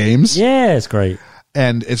doing like games. Yeah, it's great.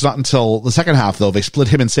 And it's not until the second half, though, they split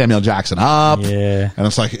him and Samuel Jackson up. Yeah. And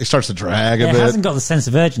it's like, it starts to drag a It bit. hasn't got the sense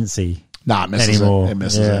of urgency. Nah, it misses anymore. it. It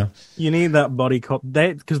misses Yeah. it. You need that buddy cop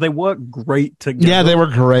because they work great together. Yeah, they were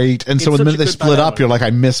great. And so It's when such a they good split up, dynamic. you're like,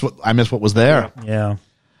 I miss what was there. Yeah.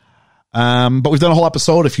 But we've done a whole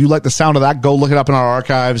episode. If you like the sound of that, go look it up in our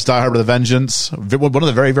archives. Die Hard with a Vengeance. One of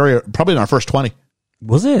the very, very, probably in our first 20.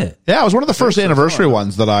 Was it? Yeah, it was one of the first anniversary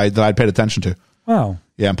ones that I'd paid attention to. Wow.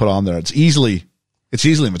 Yeah, and put on there. It's easily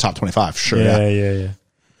in the top 25, sure. Yeah.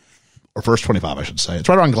 Or first 25, I should say. It's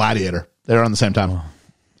right around Gladiator. They're around the same time.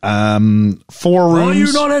 4 rooms. Are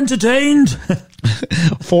you not entertained?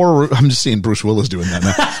 I'm just seeing Bruce Willis doing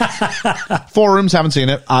that now. 4 rooms, haven't seen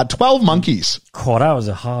it. 12 Monkeys. God, that was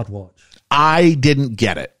a hard watch. I didn't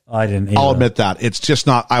get it. I didn't either. I'll admit that. It's just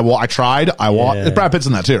not, I tried. Yeah. Brad Pitt's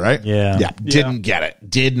in that too, right? Yeah. Yeah. Didn't get it.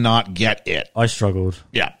 Did not get it. I struggled.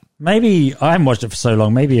 Yeah. Maybe I haven't watched it for so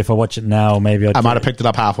long. Maybe if I watch it now, maybe I might have picked it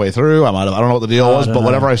up halfway through. I don't know what the deal was, but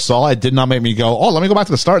whatever I saw, it did not make me go, oh, let me go back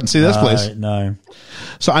to the start and see this place. No.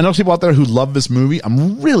 So I know people out there who love this movie.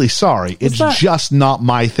 I'm really sorry. It's just not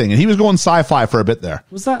my thing. And he was going sci-fi for a bit there.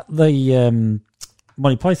 Was that the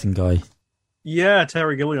Monty Python guy? Yeah,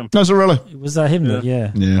 Terry Gilliam. No, is it really? Was that him?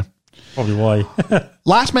 Yeah. Yeah. Probably why.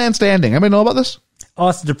 Last Man Standing. Anybody know about this? Oh,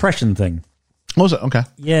 it's the depression thing. What was it? Okay.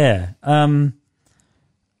 Yeah.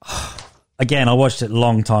 Again, I watched it a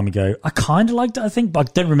long time ago. I kind of liked it, I think, but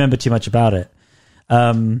I don't remember too much about it.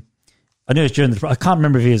 I knew it was during I can't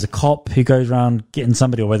remember if he was a cop who goes around getting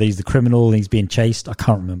somebody or whether he's the criminal and he's being chased. I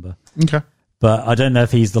can't remember. Okay. But I don't know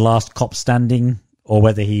if he's the last cop standing or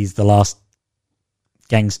whether he's the last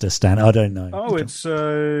gangster standing. I don't know. Oh, it's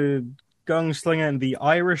Gunslinger and the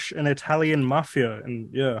Irish and Italian Mafia. And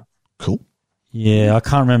yeah. Cool. Yeah, I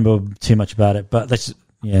can't remember too much about it, but that's,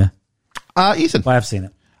 yeah. Ethan. I have seen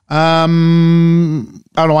it. I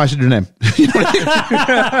don't know why I said your name.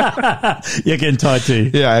 You're getting tired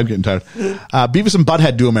too. Yeah, I'm getting tired. Beavis and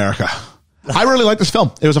Butthead Do America. I really like this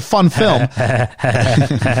film. It was a fun film.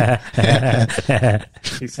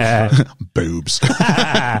 Boobs. Beavis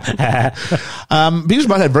and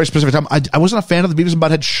Butthead, very specific time. I wasn't a fan of the Beavis and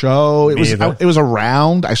Butthead show. It was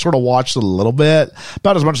around. I sort of watched it a little bit.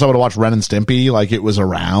 About as much as I would have watched Ren and Stimpy. Like, it was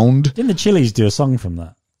around. Didn't the Chili's do a song from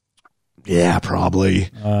that? Yeah, probably.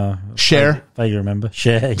 Cher. Vaguely remember.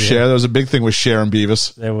 Cher. Yeah. Cher. There was a big thing with Cher and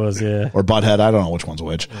Beavis. There was, yeah. Or Butthead. I don't know which one's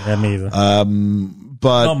which. Yeah, me either.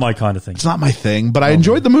 But not my kind of thing. it's not my thing, but I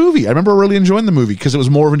enjoyed the movie. I remember really enjoying the movie because it was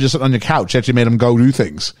more than just sitting on your couch. It actually made him go do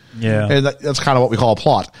things. Yeah. And that's kind of what we call a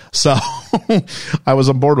plot. So I was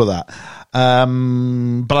on board with that.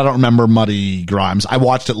 But I don't remember Muddy Grimes. I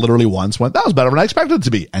watched it literally once, went, that was better than I expected it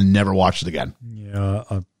to be, and never watched it again. Yeah,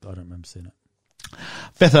 I don't remember seeing it.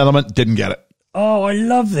 Fifth Element, didn't get it. Oh, I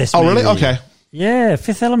love this Oh, movie. really? Okay. Yeah,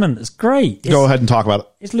 Fifth Element. It's great. Go ahead and talk about it.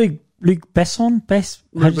 It's Luc Besson.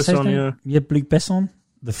 Luc Besson, Yeah, Luc Besson,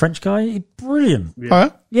 the French guy. Brilliant. Yeah.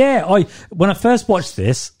 Oh, Yeah, when I first watched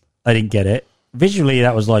this, I didn't get it. Visually,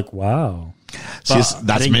 that was like, wow. See, But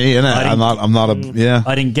that's I me, isn't it? I'm not a, yeah.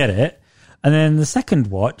 I didn't get it. And then the second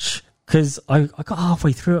watch, because I got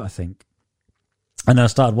halfway through it, I think. And then I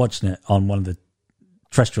started watching it on one of the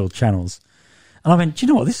terrestrial channels. And I went, do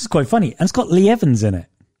you know what? This is quite funny. And it's got Lee Evans in it.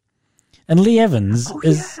 And Lee Evans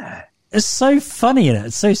is so funny in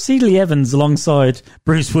it. So see Lee Evans alongside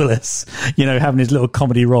Bruce Willis, having his little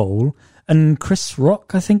comedy role. And Chris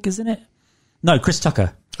Rock, I think, is in it. No, Chris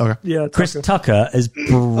Tucker. Okay. Yeah, Chris Tucker is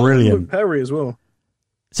brilliant. Luke Perry as well.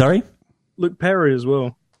 Sorry? Luke Perry as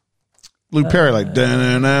well. Luke Perry, like,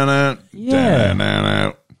 da-na-na-na, Yeah.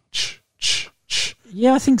 da-na-na-na.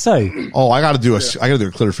 Yeah, I think so. Oh, I got to do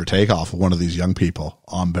a clear for takeoff of one of these young people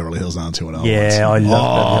on Beverly Hills 90210. Yeah, I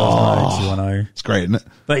love Beverly Hills 90210. It's great, isn't it?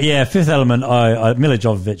 But yeah, Fifth Element, I Mila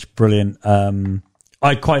Jovovich, brilliant.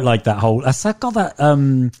 I quite like that whole. I got that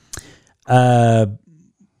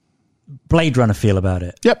Blade Runner feel about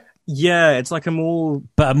it, Yep. Yeah, it's like a more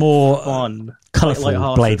fun, colourful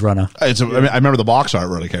lighthearted. Blade Runner. I remember the box art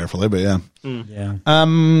really carefully, but yeah. Yeah.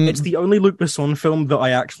 It's the only Luc Besson film that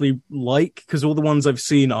I actually like because all the ones I've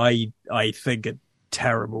seen, I think are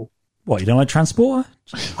terrible. What, you don't like Transporter?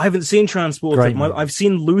 I haven't seen Transporter. Great, man. I've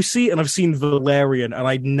seen Lucy and I've seen Valerian, and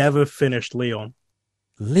I never finished Leon.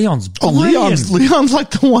 Leon's brilliant. Leon's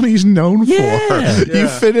like the one he's known Yeah. for. You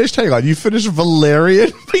finished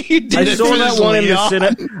Valerian, but you didn't I saw finish that one in the Leon.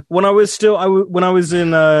 cinema when I was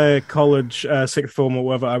in college, sixth form or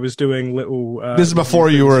whatever. I was doing little. This is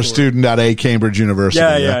before you were a student at a Cambridge University.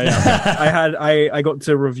 Yeah. I got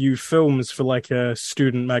to review films for like a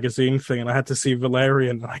student magazine thing, and I had to see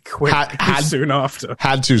Valerian. And I quit soon after.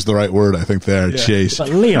 Had to's the right word, I think. There, Chase. But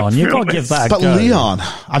Leon, you got to give that a But go. Leon,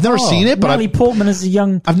 I've never seen it, but Natalie Portman is a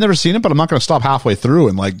young. I've never seen it, but I'm not going to stop halfway through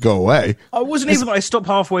and like go away. I wasn't even. I stopped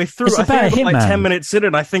halfway through. it's I think I about got like Hitman. 10 minutes in,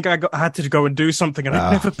 and I think I had to go and do something, and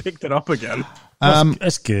I never picked it up again.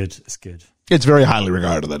 It's good. It's good. It's very highly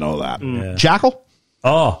regarded. I know that. Yeah. Jackal.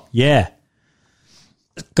 Oh yeah,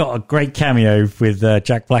 got a great cameo with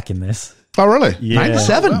Jack Black in this. Oh really? Yeah.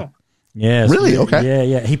 97. Oh, wow. Yeah, Really? Okay.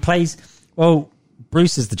 Yeah. He plays. Well,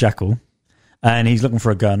 Bruce is the Jackal, and he's looking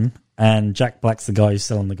for a gun, and Jack Black's the guy who's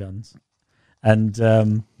selling the guns. And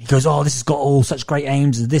he goes, "Oh, this has got all such great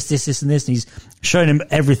aims, and this, and this." And he's showing him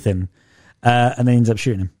everything, and then he ends up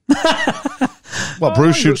shooting him. Well,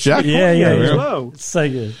 Bruce shoots Jack. Yeah. as well. It's so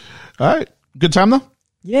good. All right. Good time though.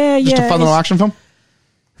 Yeah. Just a fun little action film.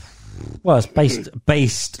 Well,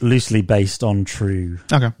 it's loosely based on true.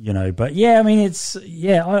 Okay. But yeah, I mean,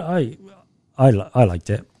 I liked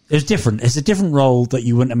it. It was different. It's a different role that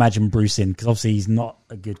you wouldn't imagine Bruce in, because obviously he's not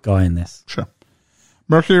a good guy in this. Sure.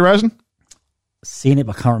 Mercury Rising. Seen it,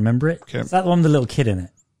 but I can't remember it. Okay. Is that the one with the little kid in it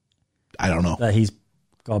I don't know. that he's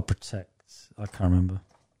got to protect? I can't remember.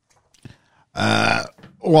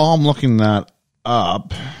 While I'm looking that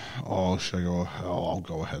up, should I go? I'll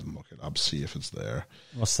go ahead and look it up. See if it's there.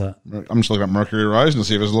 What's that? I'm just looking at Mercury Rising to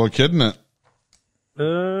see if there's a little kid in it.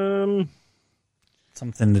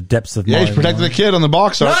 Something in the depths of Yeah, my he's protecting the mind. kid on the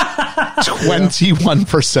box art.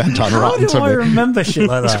 21% on How Rotten do I Tomatoes. remember shit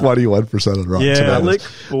like that? 21% on Rotten Yeah. Tomatoes.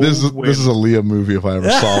 Alec This is a Liam movie if I ever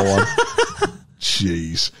saw one.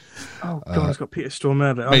 Jeez. Oh god, it's got Peter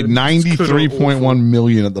Stormare. Made 93.1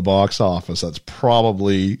 million at the box office. That's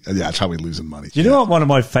probably that's how we're losing money. Do you know what one of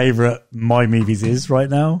my favourite My Movies is right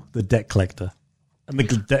now? The Debt Collector. And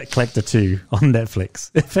the Debt Collector 2 on Netflix.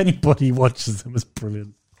 If anybody watches them, it's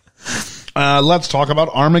brilliant. Let's talk about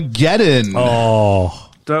Armageddon. Oh,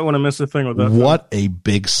 Don't want to miss a thing with that. What a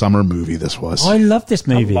big summer movie this was. I love this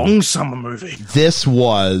movie. Long summer movie. This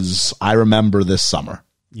was, I remember this summer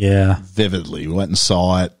Yeah. vividly. We went and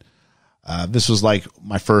saw it. This was like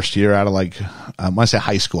my first year out of like, when I say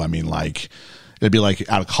high school, I mean like, it'd be like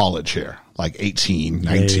out of college here, like 18,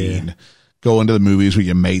 19. Yeah. Go into the movies with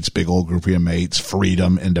your mates, big old group of your mates,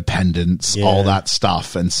 freedom, independence, all that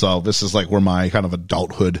stuff. And so this is like where my kind of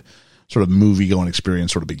adulthood sort of movie going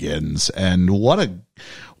experience sort of begins. And what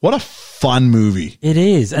a fun movie. It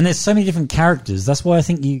is. And there's so many different characters. That's why I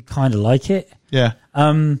think you kind of like it. Yeah.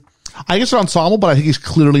 I guess it's ensemble, but I think he's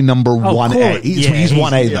clearly number 1A. He's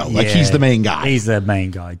 1A though. Like he's the main guy. He's the main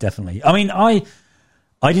guy, definitely. I mean, I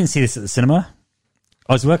didn't see this at the cinema.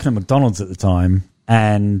 I was working at McDonald's at the time,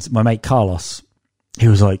 and my mate Carlos, he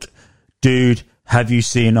was like, "Dude, have you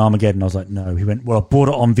seen Armageddon?" I was like, "No." He went, "Well, I bought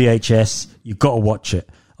it on VHS. You've got to watch it."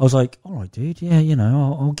 I was like, "All right, dude. Yeah,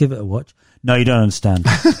 I'll give it a watch." No, you don't understand.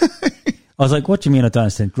 I was like, "What do you mean I don't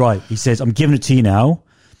understand?" Right. He says, "I'm giving it to you now."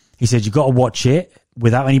 He said, "You've got to watch it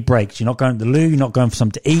without any breaks. You're not going to the loo. You're not going for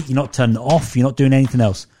something to eat. You're not turning it off. You're not doing anything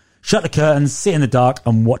else. Shut the curtains, sit in the dark,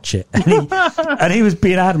 and watch it." And he was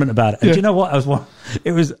being adamant about it. And do you know what?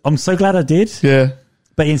 I'm so glad I did. Yeah.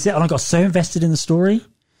 But instead, I got so invested in the story.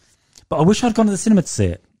 But I wish I'd gone to the cinema to see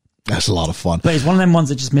it. That's a lot of fun. But it's one of them ones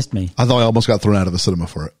that just missed me. I thought I almost got thrown out of the cinema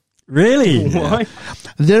for it. Really? Why?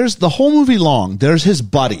 There's the whole movie long. There's his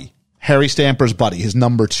buddy, Harry Stamper's buddy, his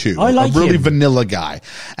number 2. I like a really him. vanilla guy.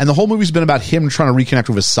 And the whole movie's been about him trying to reconnect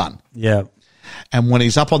with his son. Yeah. And when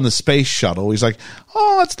he's up on the space shuttle, he's like,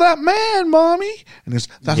 "Oh, it's that man, Mommy." And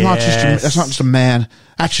that's not just a man.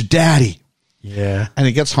 That's your daddy. Yeah. And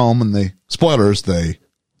he gets home and spoilers, they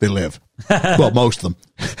live. Well, most of them.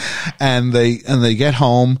 And they get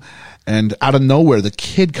home, and out of nowhere, the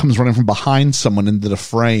kid comes running from behind someone into the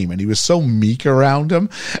frame, and he was so meek around him.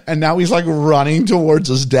 And now he's like running towards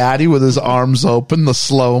his daddy with his arms open, the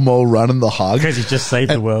slow-mo run and the hug. Because he just saved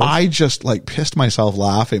the world. I just like pissed myself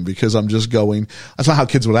laughing because I'm just going, that's not how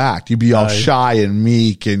kids would act. You'd be all shy and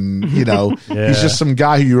meek and, he's just some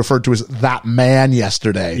guy who you referred to as that man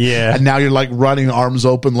yesterday. Yeah. And now you're like running, arms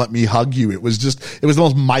open, let me hug you. It was the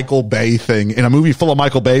most Michael Bay thing in a movie full of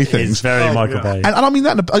Michael Bay things. It's very Michael Bay. And I don't mean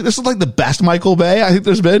that. This is like the best Michael Bay I think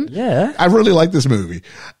there's been. Yeah. I really like this movie.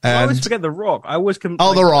 I always And forget The Rock. I always The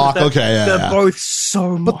Rock. Okay, yeah, they're yeah. both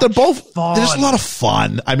so much But they're both, fun. there's a lot of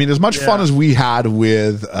fun. I mean, as much fun as we had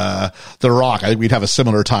with The Rock, I think we'd have a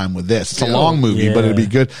similar time with this. It's a long movie, but it'd be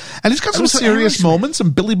good. And it's got some was serious Aerosmith. moments,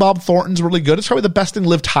 and Billy Bob Thornton's really good. It's probably the best thing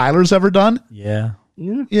Liv Tyler's ever done. Yeah.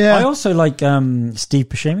 Yeah. I also like Steve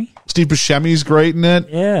Buscemi. Steve Buscemi's great in it.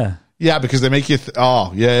 Yeah. Yeah, because they make you,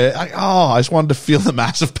 I just wanted to feel the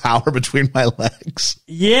massive power between my legs.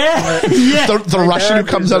 Yeah. Yeah. The Russian who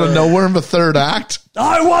comes out of nowhere in the third act.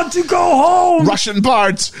 I want to go home. Russian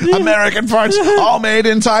parts, American parts, all made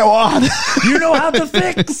in Taiwan. You know how to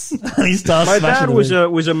fix. And he starts My smashing dad the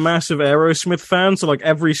was a massive Aerosmith fan, so like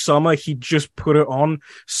every summer he'd just put it on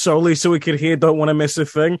solely so he could hear "Don't Want to Miss a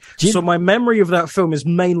Thing." So my memory of that film is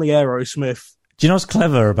mainly Aerosmith. Do you know what's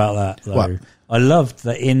clever about that, though? What? I loved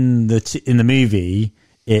that in the movie,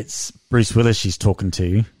 it's Bruce Willis she's talking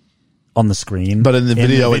to on the screen. But in the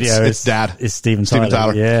video, it's Dad. It's Steven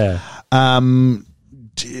Tyler. Yeah.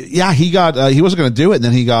 Yeah, he got he wasn't going to do it, and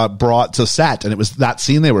then he got brought to set, and it was that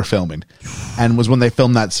scene they were filming, and was when they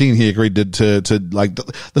filmed that scene he agreed to like the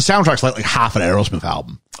soundtrack's like half an Aerosmith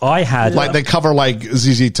album. I had Like they cover like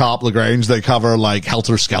ZZ Top, Lagrange, they cover like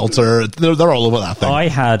Helter Skelter. They're all over that thing. I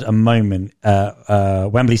had a moment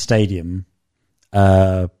at Wembley Stadium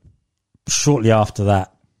shortly after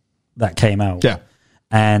that came out. Yeah.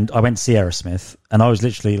 And I went to see Aerosmith, and I was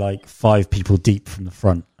literally like 5 people deep from the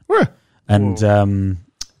front. Where? And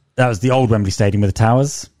that was the old Wembley Stadium with the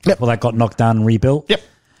towers. Yep. Well, that got knocked down and rebuilt. Yep.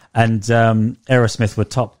 And Aerosmith were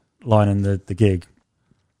top line in the gig.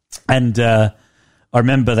 And I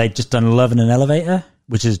remember they'd just done Love in an Elevator,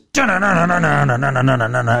 which is it's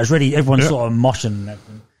really everyone's sort of moshing and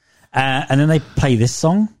everything. And then they play this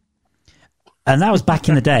song. And that was back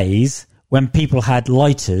in the days when people had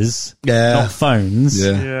lighters, not phones.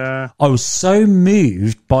 Yeah. I was so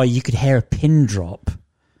moved by you could hear a pin drop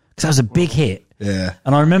because that was a big hit. Yeah.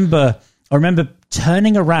 And I remember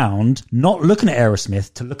turning around, not looking at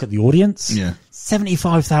Aerosmith, to look at the audience. Yeah.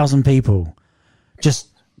 75,000 people just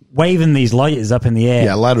waving these lighters up in the air.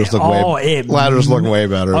 Yeah, ladders look way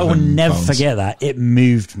better. I will than never phones. forget that. It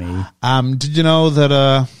moved me. Did you know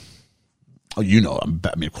that? You know.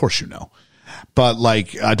 I mean, of course you know. But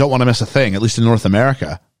like, I don't want to miss a thing. At least in North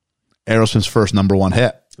America, Aerosmith's first #1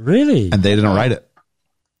 hit, Really? and they didn't write it.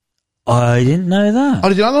 I didn't know that. Oh,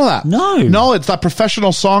 did you not know that? No. It's that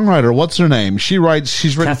professional songwriter. What's her name? She's written.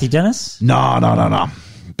 Kathy Dennis? No.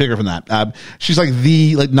 Bigger than that. She's like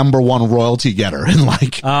the #1 royalty getter in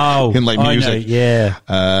like in like music. I know,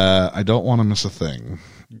 yeah. I don't want to miss a thing.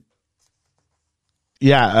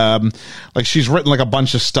 Yeah, like she's written like a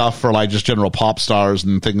bunch of stuff for like just general pop stars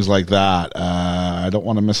and things like that. I don't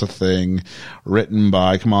want to miss a thing. Written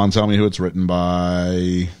by, come on, tell me who it's written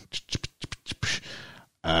by.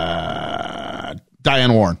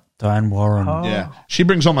 Diane Warren. Diane Warren. Yeah, she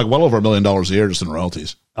brings home like well over $1 million a year just in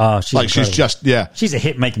royalties. Oh, she's Like she's incredible. just She's a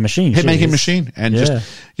hit making machine. hit She making is. machine, and Yeah. just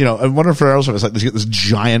I wonder for Aerosmith it's like you get this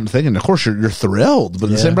giant thing, and of course you're thrilled, but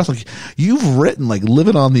in the Yeah. same breath, like you've written like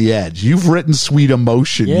 "Living on the Edge," you've written "Sweet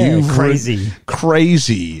Emotion," Yeah, you've Crazy. written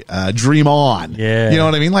 "Crazy," "Dream On," Yeah. you know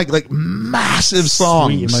what I mean, like massive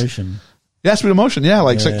songs. Sweet Emotion. Yeah, "Sweet Emotion," yeah,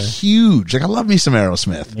 like it's Yeah. like huge. Like I love me some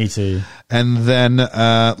Aerosmith, Me too. and then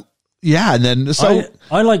so.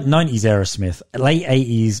 I like 90s Aerosmith, late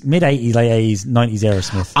 80s, mid 80s, late 80s, 90s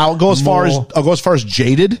Aerosmith. I'll go as far as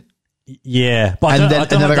Jaded. Yeah, but And then I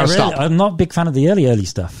gotta their stop. I'm not a big fan of the early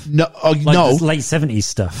stuff. No, Like no, this late 70s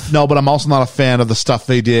stuff. no, but I'm also not a fan of the stuff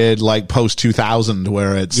they did like post 2000,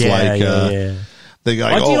 where it's Yeah, like yeah. they go,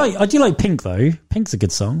 I do like Pink though. Pink's a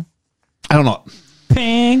good song. I don't know.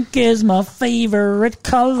 Pink is my favorite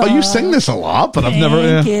color. Oh, you sing this a lot, but I've never.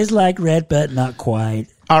 Pink Yeah. is like red, but not quite.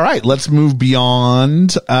 All right, let's move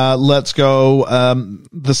beyond. Let's go.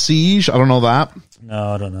 The Siege. I don't know that.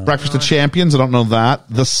 No, I don't know. Breakfast of Champions. I don't know that.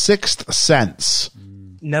 The Sixth Sense.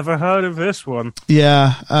 Never heard of this one.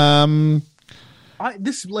 Yeah.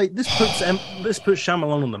 This puts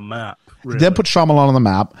Shyamalan on the map. Really. Then put Shyamalan on the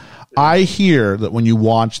map. I hear that when you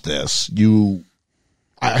watch this,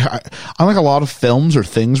 unlike a lot of films or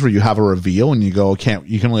things where you have a reveal and you go,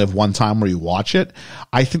 you can only have one time where you watch it.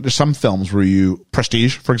 I think there's some films where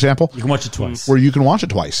Prestige, for example, You can watch it twice. where you can watch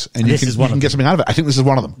it twice and you This can, is one you of can get them. something out of it. I think this is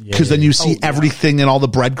one of them because then you see everything and all the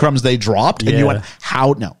breadcrumbs they dropped and you Yeah.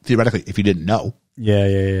 went, no, theoretically, if you didn't know,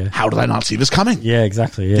 Yeah. how did I not see this coming? Yeah,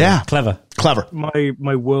 exactly. Yeah. Yeah. Clever. Clever.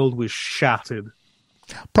 My world was shattered.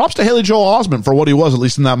 Props to Haley Joel Osment for what he was, at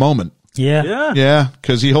least in that moment. Yeah. Yeah. Yeah,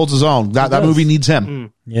 because he holds his own. That does. movie needs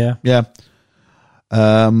him. Yeah. Yeah.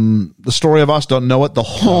 The Story of Us, don't know it, the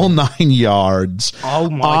whole 9 yards. Oh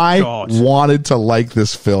my God. I wanted to like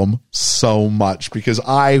this film so much because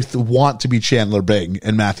I want to be Chandler Bing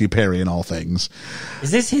and Matthew Perry in all things.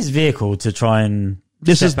 Is this his vehicle to try and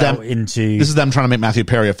This is them trying to make Matthew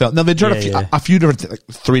Perry a film. No, they tried a few different, like,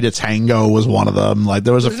 3 to Tango was one of them. Like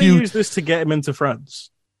there was a few. They used this to get him into France.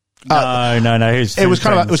 No. It was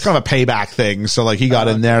kind of a payback thing. So like he got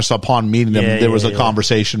in there. So upon meeting him, there was a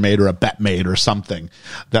conversation made or a bet made or something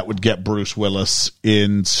that would get Bruce Willis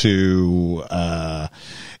into that.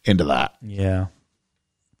 Yeah.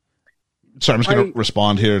 Sorry, I'm just going to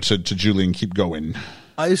respond here to Julian. Keep going.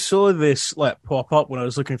 I saw this like pop up when I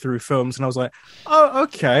was looking through films, and I was like, "Oh,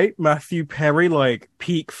 okay, Matthew Perry, like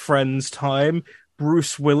peak Friends time,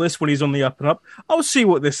 Bruce Willis when he's on the up and up. I'll see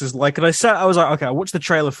what this is like." And I was like, "Okay, I'll watch the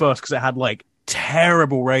trailer first because it had like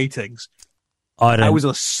terrible ratings." It was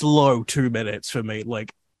a slow 2 minutes for me.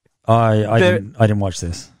 Like, I didn't watch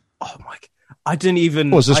this. Oh my! I didn't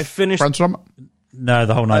even. Was this I finished. Friends from? No,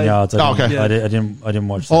 the whole 9 yards. Okay, I didn't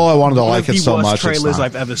watch this. Oh, I wanted to like it so much. One of the worst trailers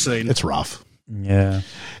I've ever seen. It's rough. Yeah,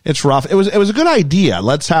 it's rough. It was a good idea.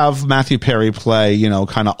 Let's have Matthew Perry play,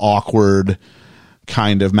 kind of awkward,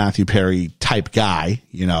 kind of Matthew Perry type guy,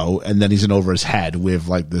 and then he's in over his head with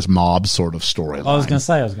like this mob sort of storyline. I was going to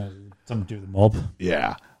something to do with the mob.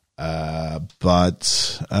 Yeah, The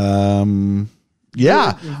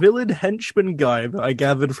villain henchman guy that I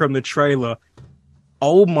gathered from the trailer.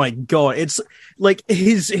 Oh my God! It's like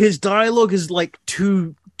his dialogue is like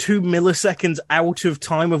two milliseconds out of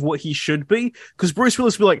time of what he should be, because Bruce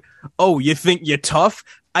Willis will be like, "Oh, you think you're tough?"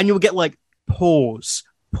 and you'll get like pause.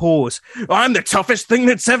 I'm the toughest thing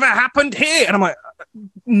that's ever happened here, and I'm like,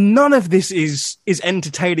 none of this is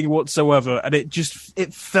entertaining whatsoever, and it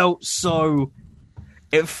felt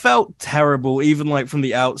terrible, even like from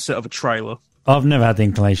the outset of a trailer. I've never had the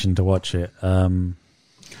inclination to watch it. Did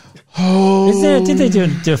they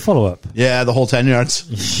do a follow up? Yeah, the whole 10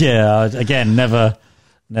 yards. Yeah, again, never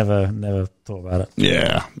thought about it.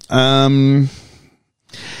 Yeah.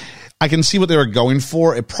 I can see what they were going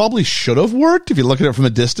for. It probably should have worked if you look at it from a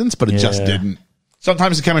distance, but it just didn't.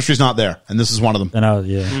 Sometimes the chemistry's not there, and this is one of them.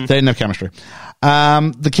 They didn't have chemistry.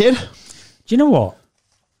 The Kid? Do you know what?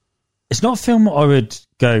 It's not a film I would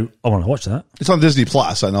go, I want to watch that. It's on Disney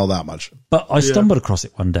Plus, I know that much. But I stumbled across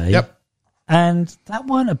it one day. Yep. And that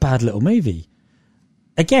weren't a bad little movie.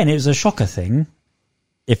 Again, it was a shocker thing,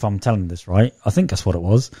 if I'm telling this right. I think that's what it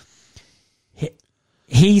was.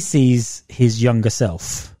 He sees his younger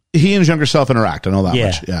self. He and his younger self interact, I know that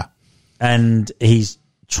much. Yeah. And he's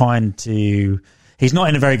trying to... He's not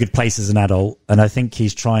in a very good place as an adult, and I think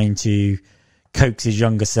he's trying to coax his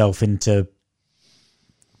younger self into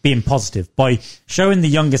being positive. By showing the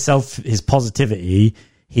younger self his positivity,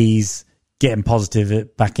 he's getting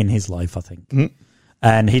positive back in his life, I think. Mm-hmm.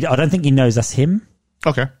 And I don't think he knows that's him.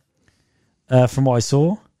 Okay. From what I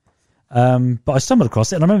saw. But I stumbled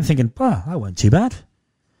across it, and I remember thinking, wow, that wasn't too bad.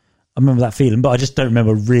 I remember that feeling, but I just don't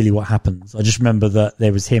remember really what happens. I just remember that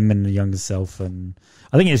there was him and the younger self, and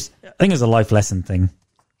I think it was a life lesson thing.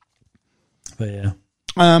 But yeah.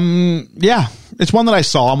 Yeah, it's one that I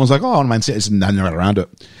saw and was like, oh, I don't mind seeing it. I never got around to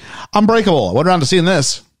it. Unbreakable. I went around to seeing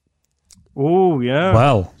this. Oh, yeah.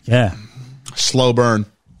 Well, yeah. Slow burn.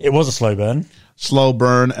 It was a slow burn. Slow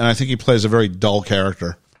burn, and I think he plays a very dull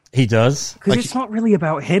character. He does. Because it's not really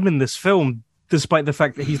about him in this film, despite the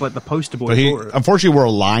fact that he's like the poster boy for it. Unfortunately, we're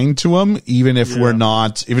aligned to him, even if we don't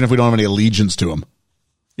have any allegiance to him.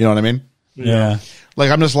 You know what I mean? Yeah.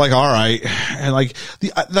 Like, I'm just like, all right. And like,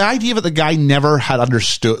 the idea that the guy never had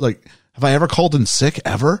understood, like, have I ever called in sick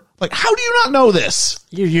ever? Like, how do you not know this?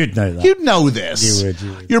 You'd know that. You'd know this. You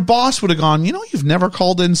would. Your boss would have gone, you've never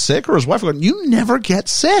called in sick, or his wife would have gone, you never get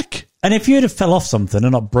sick. And if you'd have fell off something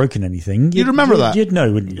and not broken anything, you'd remember that. You'd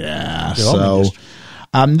know, wouldn't you? Yeah. So,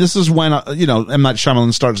 this is when, M. Night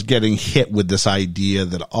Shyamalan starts getting hit with this idea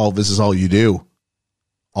that, this is all you do.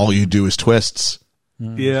 All you do is twists.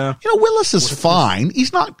 Yeah. Willis is fine.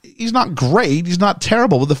 He's not great. He's not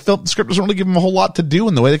terrible, but the script doesn't really give him a whole lot to do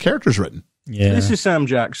in the way the character's written. Yeah. This is Sam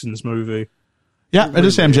Jackson's movie. Yeah, it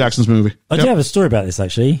is Sam Jackson's movie. I do have a story about this,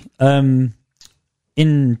 actually. In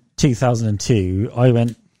 2002, I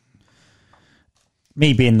went,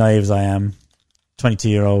 me being naive as I am,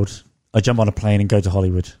 22-year-old, I jump on a plane and go to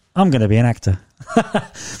Hollywood. I'm going to be an actor.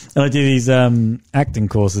 And I do these acting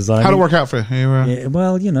courses. How'd it work out for you? Yeah,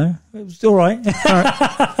 well, it was all right.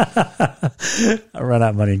 I ran out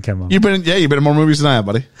of money and came on. You've been in more movies than I have,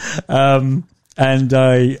 buddy.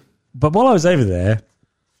 But while I was over there,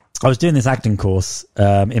 I was doing this acting course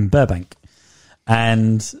in Burbank,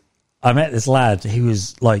 and I met this lad. He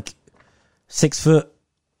was like 6 foot,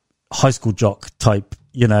 high school jock type.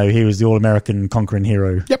 You know, he was the all-American conquering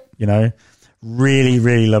hero. Yep. You know, really,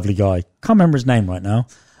 really lovely guy. Can't remember his name right now.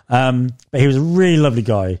 But he was a really lovely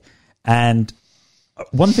guy. And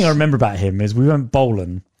one thing I remember about him is we went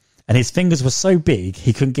bowling and his fingers were so big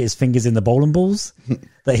he couldn't get his fingers in the bowling balls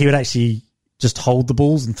that he would actually just hold the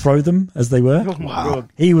balls and throw them as they were. Oh my God.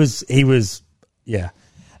 He was, yeah.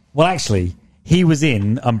 Well, actually, he was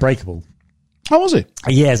in Unbreakable. How was he?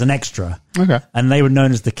 Yeah, as an extra. Okay. And they were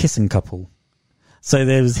known as the kissing couple. So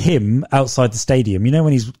there was him outside the stadium. You know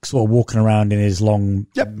when he's sort of walking around in his long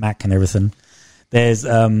Mac and everything? There's,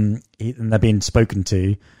 and they're being spoken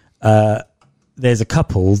to. There's a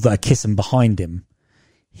couple that are kissing behind him.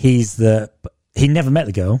 He never met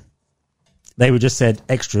the girl. They were just said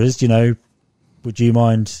extras, you know, would you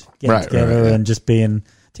mind getting together and just being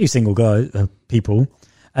two single guys, people?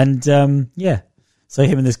 And, so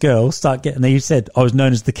him and this girl start getting, he said, I was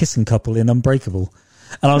known as the kissing couple in Unbreakable.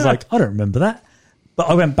 And I was like, I don't remember that. But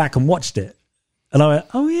I went back and watched it. And I went,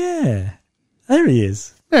 oh yeah, there he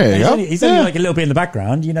is. There you go. He's only like a little bit in the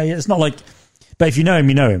background, you know, it's not like, but if you know him,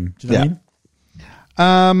 you know him. Do you know what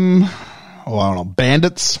I mean? I don't know.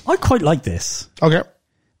 Bandits. I quite like this. Okay.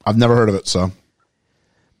 I've never heard of it, so.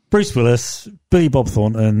 Bruce Willis, Billy Bob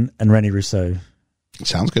Thornton, and Rene Russo.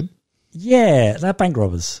 Sounds good. Yeah, they're bank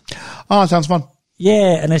robbers. Oh, it sounds fun.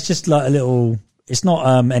 Yeah, and it's just like a little, it's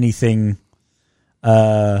not anything,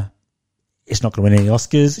 it's not going to win any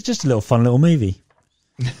Oscars. It's just a little fun little movie.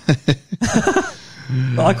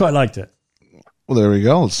 But I quite liked it. Well, there we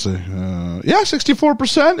go. Let's see.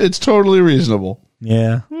 64%. It's totally reasonable.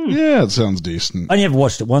 Yeah. Yeah, it sounds decent. I only ever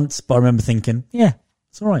watched it once, but I remember thinking, yeah,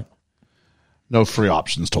 it's all right. No free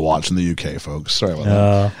options to watch in the UK, folks. Sorry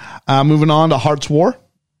about that. Moving on to Hearts War.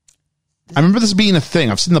 I remember this being a thing.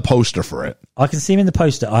 I've seen the poster for it. I can see him in the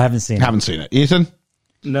poster. I haven't seen it. Haven't seen it. Ethan?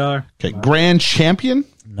 No. Okay. Grand Champion?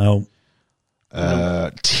 No.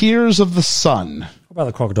 Tears of the Sun. What about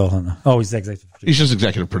the Crocodile Hunter? Oh, he's the executive producer. He's just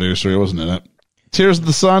executive producer. He wasn't in it. Tears of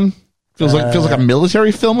the Sun? Feels like a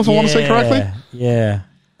military film, if I want to say correctly. Yeah.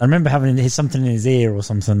 I remember having something in his ear or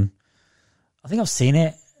something. I think I've seen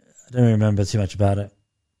it. I don't remember too much about it.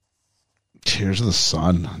 Tears of the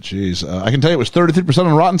Sun. Jeez. I can tell you it was 33%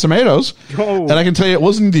 on Rotten Tomatoes. Oh. And I can tell you it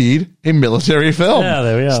was indeed a military film. Yeah,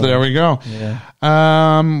 there we are. So there we go.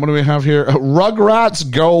 Yeah. What do we have here? Rugrats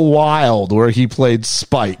Go Wild, where he played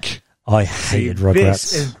Spike. I hated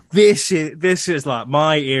Rugrats. This is like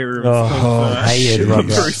my era of I hated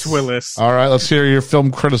Rugrats. Bruce Willis. All right, let's hear your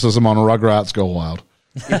film criticism on Rugrats Go Wild.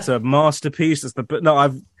 It's a masterpiece.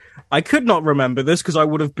 I could not remember this because I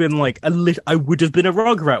would have been like I would have been a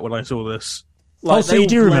Rugrat when I saw this. Like, so you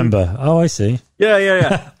do remember? Oh, I see.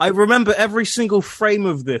 Yeah. I remember every single frame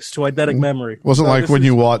of this to eidetic memory. Wasn't like when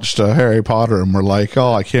you watched Harry Potter and were like,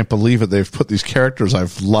 oh, I can't believe it. They've put these characters I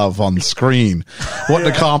love on the screen. What an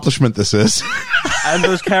accomplishment this is. And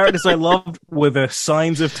those characters I loved were the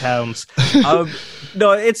Signs of Towns.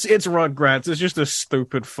 No, it's Rugrats. It's just a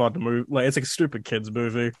stupid fun movie. Like, it's like a stupid kids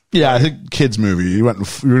movie. Yeah, I think kids movie. You were going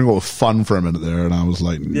to go with fun for a minute there, and I was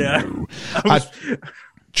like, no. Yeah.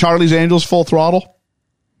 Charlie's Angels Full Throttle.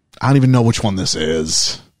 I don't even know which one this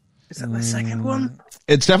is. Is that the second one?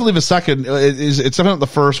 It's definitely the second. It's definitely the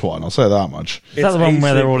first one. I'll say that much. Is that the one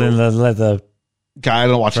where they're all in the leather? Guy, I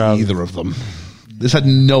don't watch either of them. This had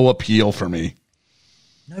no appeal for me.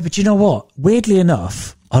 No, but you know what? Weirdly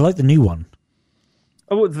enough, I like the new one.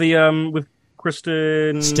 Oh, the with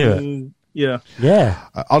Kristen Stewart. Yeah.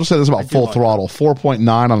 I'll just say this about Full Throttle: 4.9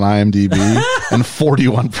 on IMDb and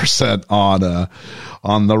 41%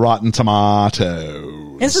 on the Rotten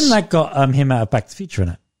Tomatoes. Isn't that got him out of Back to the Future in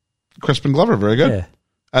it? Crispin Glover, very good. Yeah.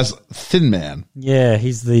 As Thin Man. Yeah,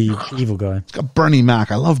 he's the evil guy. It's got Bernie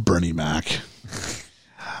Mac. I love Bernie Mac.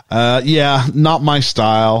 Yeah, not my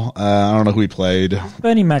style. I don't know who he played.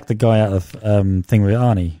 Bernie Mac, the guy out of thing with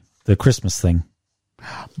Arnie, the Christmas thing.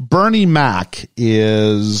 Bernie Mac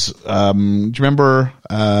is. Do you remember?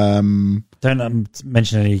 Don't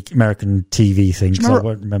mention any American TV things. I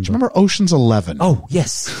won't remember. Do you remember Ocean's 11? Oh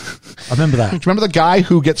yes, I remember that. Do you remember the guy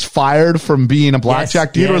who gets fired from being a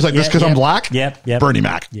blackjack dealer? Is like this because I'm black? Yep. Bernie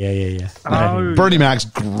Mac. Yeah. Oh, Bernie Mac's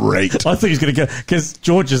great. I thought he was going to go because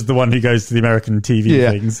George is the one who goes to the American TV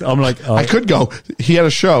things. I'm like, I could go. He had a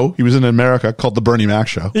show. He was in America called The Bernie Mac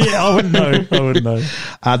Show. Yeah, I wouldn't know.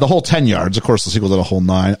 The whole 10 Yards, of course, the sequel to the whole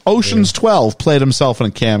 9. Ocean's 12 played himself in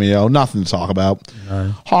a cameo. Nothing to talk about.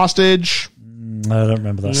 No. Hostage. I don't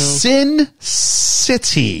remember that. No. Sin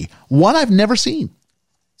City. One I've never seen.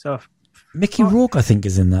 So Mickey Rourke, I think,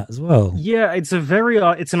 is in that as well. Yeah, it's a very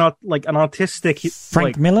it's an artistic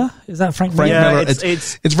Frank Miller. Is that Frank Miller? Miller.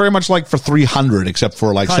 It's very much like for 300, except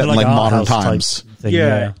for like set in like modern times. Thing,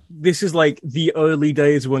 yeah. this is like the early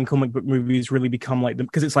days when comic book movies really become like them,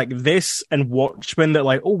 because it's like this and Watchmen that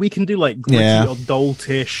like, oh, we can do like gritty,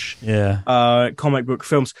 adultish comic book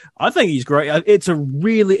films. I think he's great. It's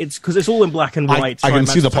because it's all in black and white. I can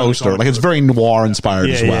see the poster. Like, it's very noir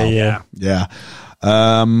inspired as well.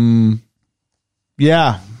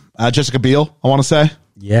 Yeah. Jessica Biel, I want to say.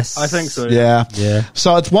 Yes, I think so. Yeah.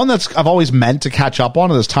 So it's one I've always meant to catch up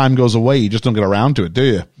on, and as time goes away, you just don't get around to it, do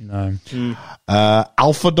you? No.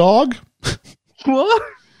 Alpha Dog. What?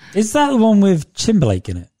 Is that the one with Timberlake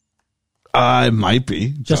in it? It might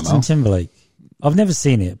be. Justin Timberlake. I've never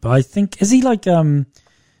seen it, but I think, is he like, does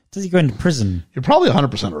he go into prison? You're probably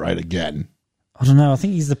 100% right again. I don't know. I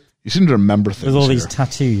think he's You seem to remember things with all here. these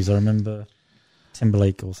tattoos. I remember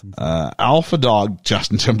Timberlake or something. Alpha Dog,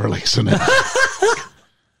 Justin Timberlake's in it.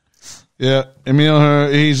 Yeah,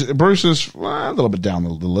 Bruce is a little bit down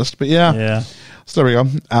the list, but yeah. So there we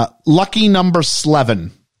go. Lucky Number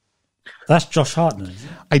 11. That's Josh Hartnett, isn't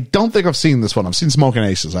it? I don't think I've seen this one. I've seen Smoking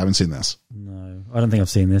Aces. I haven't seen this. No, I don't think I've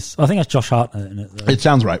seen this. I think that's Josh Hartnett in it, though. It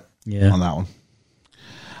sounds right. Yeah. On that one.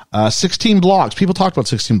 16 Blocks. People talked about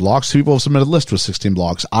 16 Blocks. People have submitted a list with 16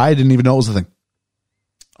 Blocks. I didn't even know it was a thing.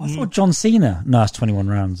 I thought John Cena. No, it's 21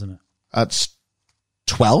 rounds, isn't it? That's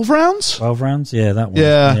 12 rounds? 12 rounds? Yeah, that one.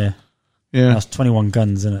 Yeah. That's 21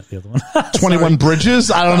 guns, isn't it, the other one? 21 bridges?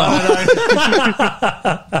 I don't know.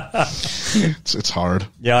 It's hard.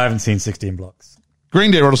 Yeah, I haven't seen 16 Blocks.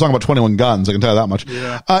 Green Day wrote a song about 21 guns. I can tell you that much.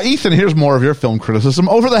 Yeah. Ethan, here's more of your film criticism.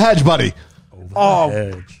 Over the Hedge, buddy.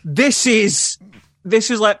 This is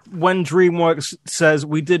like when DreamWorks says,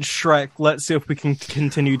 we did Shrek, let's see if we can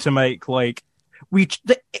continue to make like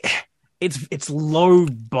it's low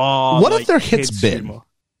bar. What like, have their hits been? Humor.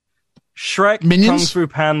 Shrek, Minions? Kung Fu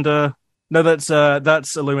Panda. No, that's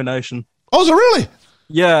Illumination. Oh, is it really?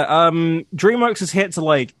 Yeah, DreamWorks' hits are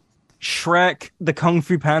like Shrek, the Kung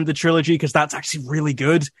Fu Panda trilogy, because that's actually really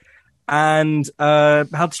good, and How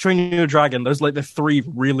to Train Your Dragon. Those are like the three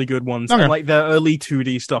really good ones, Okay. and like their early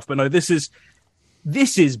 2D stuff. But no, this is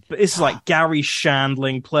like Gary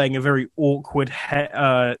Shandling playing a very awkward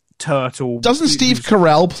turtle. Doesn't Steve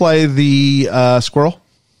Carell play the squirrel?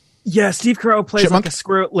 Yeah, Steve Carell plays Chipmunk? like a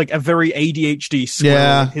squirrel, like a very ADHD squirrel.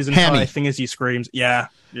 Yeah, His entire hammy. thing is he screams. Yeah,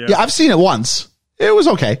 Yeah, I've seen it once. It was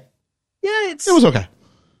okay. Yeah, It was okay.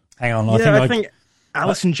 Hang on, I think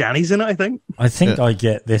Alison Janney's in it, I think. I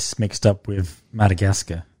get this mixed up with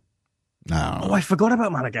Madagascar. No. Oh, I forgot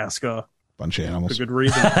about Madagascar. Bunch of animals. For good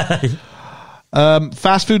reason.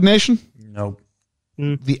 Fast Food Nation. No.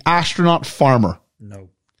 The Astronaut Farmer. No.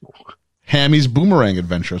 Hammy's Boomerang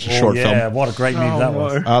Adventure. It's a short film. What a great movie that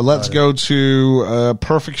was. Let's go to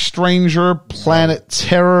Perfect Stranger, Planet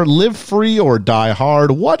Terror, Live Free or Die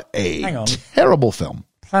Hard. What a terrible film.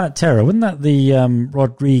 Planet Terror, wasn't that the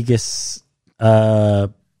Rodriguez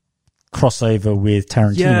crossover with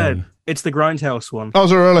Tarantino? Yeah, it's the Grindhouse one. Oh,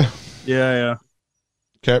 is it really? Yeah.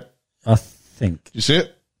 Okay. I think. You see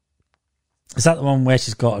it? Is that the one where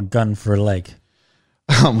she's got a gun for a leg?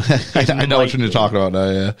 I know what you're talking about now,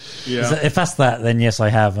 yeah. If that's that, then yes, I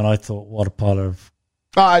have. And I thought, what a pile of...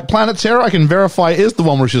 Planet Terror, I can verify, is the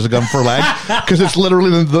one where she has a gun for a leg, because it's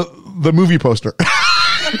literally the movie poster.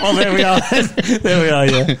 Oh, there we are. There we are,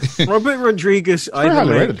 yeah. Robert Rodriguez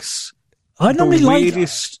either makes I normally the like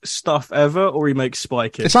weirdest stuff ever, or he makes Spy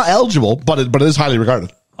Kids. It's not eligible, but it is highly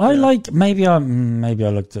regarded. I like... Maybe I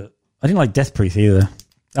looked at... I didn't like Death Proof either.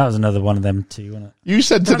 That was another one of them too, wasn't it? You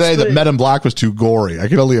said today that Men in Black was too gory. I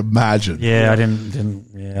can only imagine. Yeah, I didn't.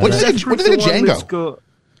 Yeah, What do you think of Django?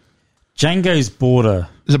 Django's Border.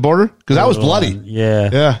 Is it Border? Because that was bloody.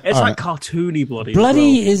 Yeah. It's like cartoony bloody.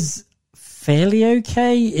 Bloody is fairly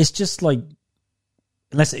okay. It's just like,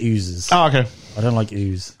 unless it oozes. Oh, okay. I don't like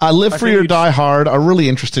ooze. Live Free or Die Hard, a really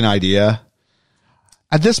interesting idea.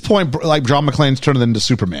 At this point, like John McClane's turning into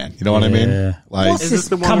Superman. You know what I mean? Like, What's Is this this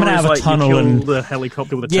the one coming where out it's of a like you tunnel kill and the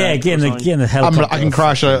helicopter with a yeah, tank getting or the helicopter. I can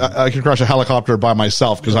crash a helicopter by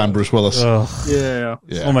myself because I'm Bruce Willis. Yeah.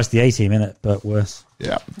 It's almost the A-Team, innit? But worse.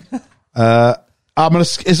 Yeah.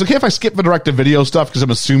 Is it okay if I skip the direct-to-video stuff? Because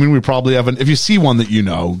I'm assuming we probably haven't. If you see one that you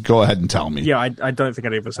know, go ahead and tell me. Yeah, I don't think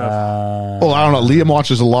any of us have. Oh, I don't know. Liam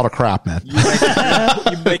watches a lot of crap, man.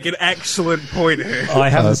 You make an excellent point here. I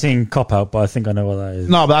haven't seen Cop Out, but I think I know what that is.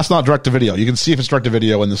 No, but that's not direct-to-video. You can see if it's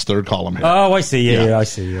direct-to-video in this third column here. Oh, I see. Yeah, I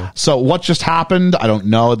see. Yeah. So what just happened? I don't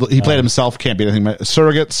know. He played himself. Can't be anything.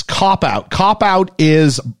 Surrogates. Cop Out. Cop Out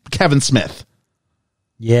is Kevin Smith.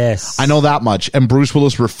 Yes. I know that much. And Bruce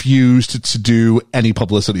Willis refused to do any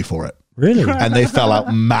publicity for it. Really? And they fell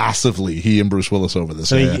out massively, he and Bruce Willis, over this.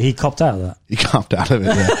 So he copped out of that? He copped out of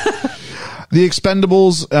it, yeah. The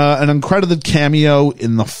Expendables, an uncredited cameo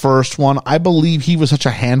in the first one. I believe he was such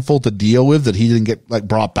a handful to deal with that he didn't get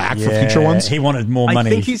brought back for future ones. He wanted more money.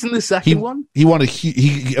 I think he's in the second one. He wanted.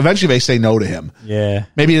 He eventually they say no to him. Yeah,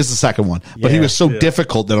 maybe it's the second one, but he was so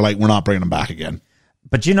difficult that we're not bringing him back again.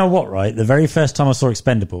 But you know what, right? The very first time I saw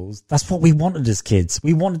Expendables, that's what we wanted as kids.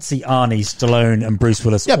 We wanted to see Arnie, Stallone, and Bruce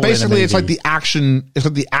Willis. Yeah, basically, it's like the action. It's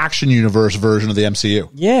like the action universe version of the MCU.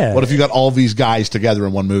 Yeah. What if you got all these guys together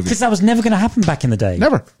in one movie? Because that was never going to happen back in the day.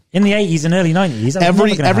 Never. In the 80s and early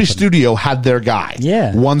 90s. Every studio had their guy.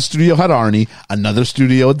 Yeah. One studio had Arnie, another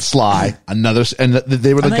studio had Sly, and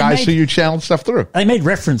they were the guys who you channeled stuff through. They made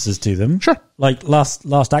references to them. Sure. Like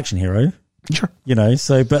Last Action Hero. Sure.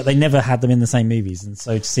 But they never had them in the same movies. And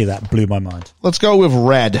so to see that blew my mind. Let's go with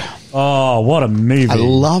Red. Oh, what a movie. I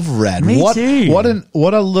love Red. Me too.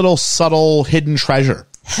 What a little subtle hidden treasure.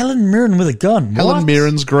 Helen Mirren with a gun. Helen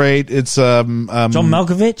Mirren's great. It's John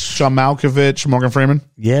Malkovich. Morgan Freeman.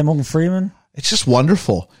 Yeah, Morgan Freeman. It's just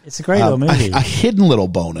wonderful. It's a great little movie. A hidden little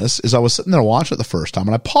bonus is I was sitting there watching it the first time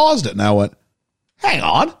and I paused it and I went, hang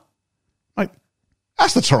on.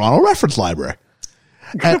 That's the Toronto Reference Library.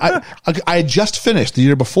 And I had just finished the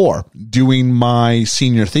year before doing my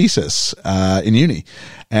senior thesis in uni,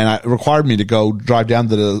 and it required me to go drive down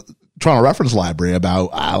to the Toronto Reference Library about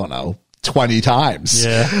 20 times.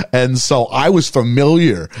 Yeah, and so I was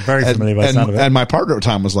familiar, very familiar by the sound of it. And my partner at the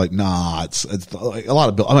time was like, "Nah, it's like a lot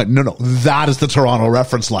of." I'm like, "No, that is the Toronto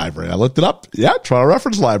Reference Library." I looked it up. Yeah, Toronto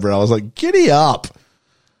Reference Library. I was like, "Giddy up!"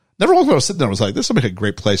 Never once when I was sitting there, I was like, "This would make a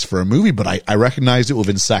great place for a movie," but I recognized it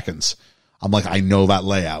within seconds. I'm like, I know that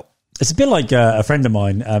layout. It's a bit like a friend of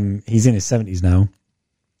mine. He's in his 70s now.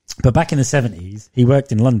 But back in the 70s, he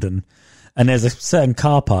worked in London. And there's a certain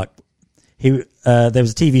car park. There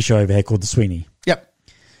was a TV show over here called The Sweeney. Yep.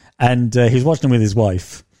 And he was watching it with his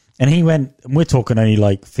wife. And he went, and we're talking only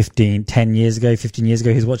like 15 years ago,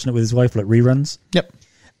 he was watching it with his wife, like reruns. Yep.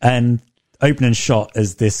 And opening shot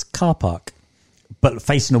is this car park, but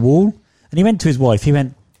facing a wall. And he went to his wife, he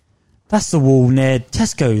went, that's the wall near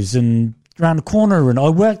Tesco's and around the corner, and I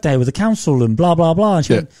worked there with the council and blah blah blah. And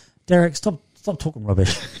she went, Derek, stop talking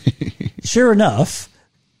rubbish. Sure enough,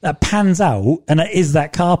 that pans out, and it is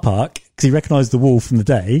that car park because he recognised the wall from the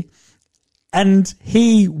day, and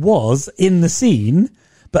he was in the scene,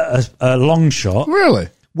 but a long shot, really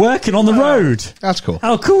working on the road. That's cool.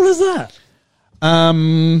 How cool is that?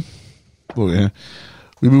 Well, yeah.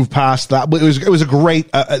 We moved past that, but it was a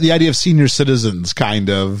great the idea of senior citizens kind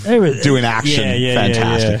of doing action,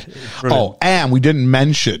 fantastic. Yeah. And we didn't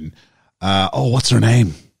mention what's her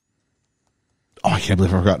name? I can't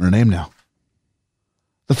believe I've forgotten her name now.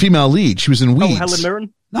 The female lead, she was in Weeds. Helen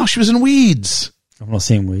Mirren? No, she was in Weeds. I'm not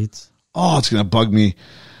seeing Weeds. Oh, it's gonna bug me.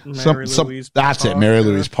 That's it, Mary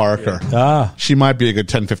Louise Parker. Yeah. She might be a good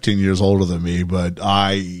 10, 15 years older than me, but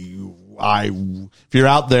if you're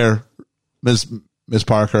out there, Miss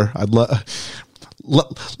Parker,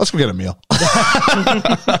 let's go get a meal.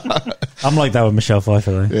 I'm like that with Michelle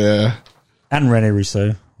Pfeiffer, though. Yeah. And Rene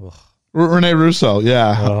Russo. Rene Russo,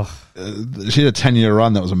 yeah. She had a 10-year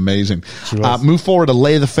run that was amazing. Move forward to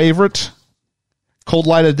Lay the Favorite, Cold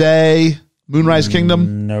Light of Day, Moonrise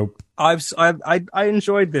Kingdom. Nope. I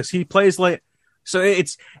enjoyed this. He plays like, so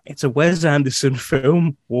it's a Wes Anderson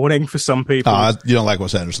film. Warning for some people. You don't like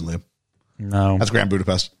Wes Anderson, Liam. No. That's Grand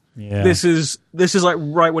Budapest. Yeah. This is like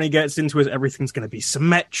right when he gets into it, everything's going to be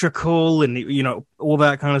symmetrical and all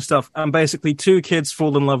that kind of stuff. And basically, two kids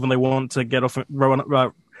fall in love and they want to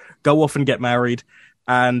go off and get married.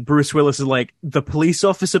 And Bruce Willis is like the police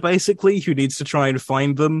officer basically who needs to try and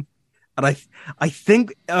find them. And I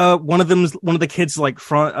think one of the kids, like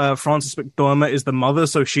Frances McDormand, is the mother,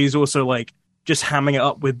 so she's also like just hamming it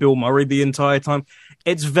up with Bill Murray the entire time.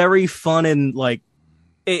 It's very fun and like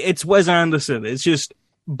it's Wes Anderson. It's just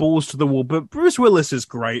balls to the wall, but Bruce Willis is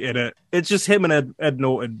great in it. It's just him and Ed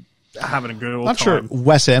Norton having a good old time. Not sure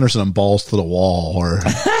Wes Anderson and balls to the wall, or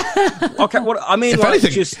okay. What I mean, if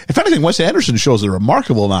anything, Wes Anderson shows a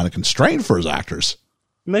remarkable amount of constraint for his actors.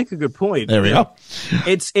 Make a good point. There we go.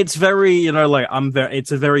 It's very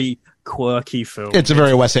it's a very quirky film. It's a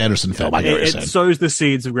very Wes Anderson film. It sows the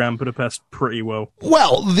seeds of Grand Budapest pretty well.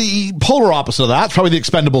 Well, the polar opposite of that is probably the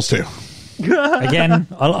Expendables too. Again,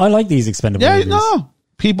 I like these Expendables. Yeah, movies. no.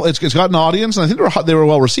 People, it's got an audience, and I think they were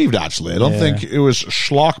well received. Actually, I don't think it was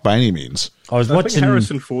schlock by any means. I think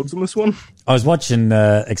Harrison Ford's in this one. I was watching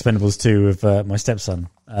Expendables 2 with my stepson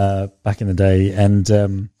back in the day,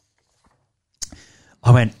 and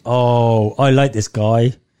I went, "Oh, I like this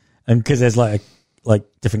guy," and because there's like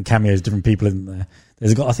different cameos, different people in there.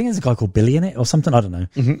 There's a guy, I think there's a guy called Billy in it or something. I don't know.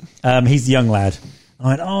 Mm-hmm. He's the young lad. I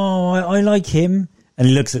went, "Oh, I like him," and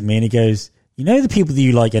he looks at me and he goes, you know the people that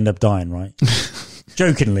you like end up dying, right?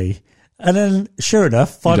 Jokingly. And then, sure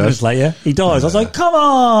enough, 5 minutes later, he dies. I was like, come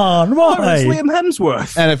on, why? It's Liam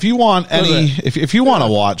Hemsworth. And if you want if you want to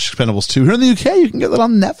watch Expendables 2 here in the UK, you can get that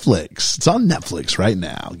on Netflix. It's on Netflix right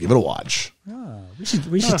now. Give it a watch.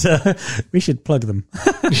 We should plug them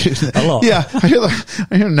a lot. Yeah, I hear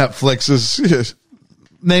Netflix is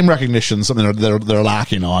name recognition, something they're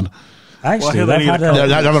lacking on. Actually, Well, They're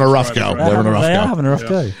having a rough go. They're having a rough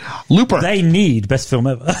go. Looper. They need best film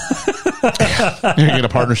ever. You can get a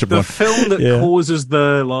partnership The one. film that causes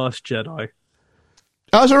The Last Jedi.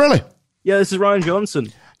 Oh, is it really? Yeah, this is Ryan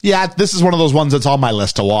Johnson. Yeah, this is one of those ones that's on my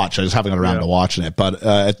list to watch. I just haven't got around to watching it. But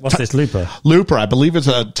What's this, Looper? Looper, I believe it's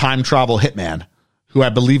a time travel hitman who I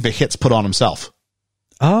believe the hit's put on himself.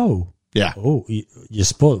 Oh. Yeah. Oh, you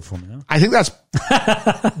spoiled it for me now. I think that's...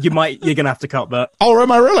 You're gonna have to cut that. Oh,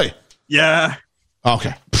 am I really? Yeah.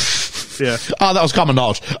 Okay. Yeah. Oh, that was common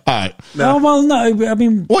knowledge. All right. No. Oh, well, no, I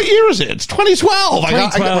mean... What year is it? It's 2012.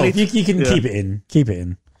 2012. You can keep it in. Keep it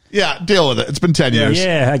in. Yeah, deal with it. It's been 10 years.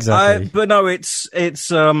 Yeah, exactly. But no, it's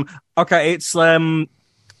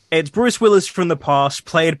Bruce Willis from the past,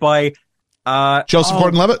 played by Joseph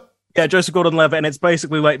Gordon-Levitt? Yeah, Joseph Gordon-Levitt, and it's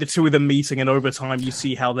basically like the two of them meeting, and over time you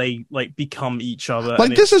see how they like become each other.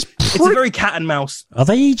 Like, and this is it's a very cat and mouse Are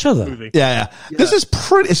they each other? movie. Yeah. This is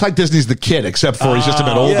pretty... It's like Disney's The Kid, except for he's just a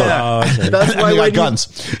bit older. Yeah. Oh, okay. That's And why they got when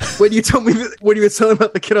guns. when you told me when you were telling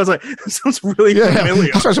about the kid, I was like, that sounds really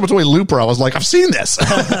familiar. That's why someone told me Looper. I was like, I've seen this.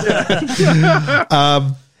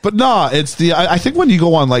 But no, it's the. I think when you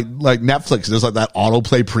go on like Netflix, there's like that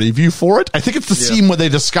autoplay preview for it. I think it's the scene where they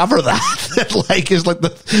discover that like is like the.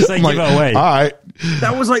 Like, give it away. All right.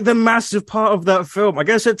 That was like the massive part of that film. I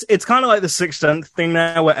guess it's kind of like the Sixth Sense thing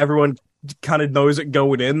now, where everyone kind of knows it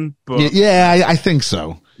going in. But Yeah, I think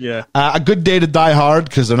so. yeah, A Good Day to Die Hard,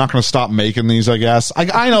 because they're not going to stop making these, I guess.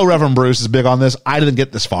 I know Reverend Bruce is big on this. I didn't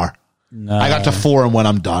get this far. No. I got to 4 and when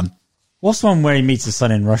I'm done. What's the one where he meets his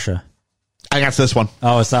son in Russia? I got this one.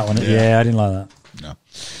 Oh, it's that one. Yeah, I didn't like that.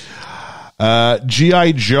 No.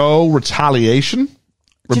 G.I. Joe Retaliation.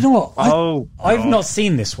 Do you know what? I've God. not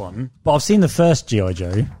seen this one, but I've seen the first G.I.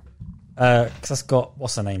 Joe. Because that's got,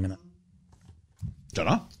 what's her name in it? Don't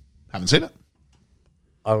know. Haven't seen it.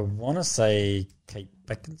 I want to say Kate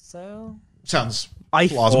Beckinsale? Sounds I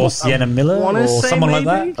plausible. Or Sienna Miller? wanna Or say someone like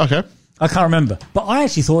maybe? that? Okay. I can't remember. But I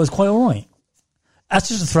actually thought it was quite alright. That's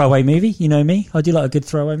just a throwaway movie. You know me. I do like a good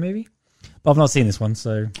throwaway movie. But I've not seen this one,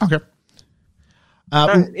 so... Okay.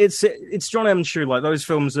 It's John M. Chu, like those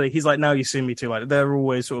films. He's like, Now You See Me Too. Like they're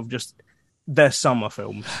always sort of just they're summer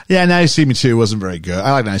films. Yeah, Now You See Me 2 wasn't very good.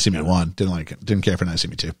 I like Now You See Me 1. Didn't like it. Didn't care for Now You See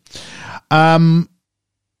Me 2.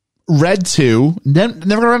 Red 2. Never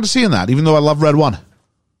got around to seeing that, even though I love Red 1.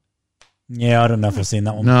 Yeah, I don't know if I've seen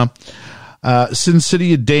that one. No. Sin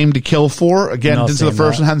City, A Dame to Kill For. Again, Not didn't see the seen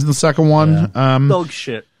first that. one, hadn't seen the second one. Dog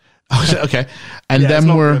shit. Okay. And Yeah, it's then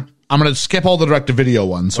not I'm good. going to skip all the direct-to-video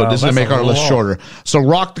ones, so Wow, this is going to that's make a our list lot. shorter. So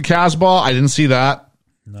Rock the Casbah, I didn't see that.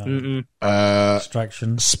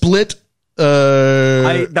 Distraction. Split,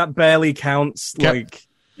 That barely counts. Yep. Like,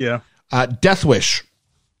 yeah. Death Wish.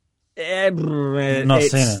 Not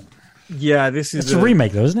seen it. Yeah, this is It's a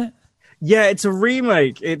remake, though, isn't it? Yeah, it's a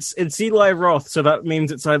remake. It's Eli Roth, so that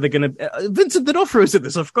means it's either going to... Vincent D'Onofrio did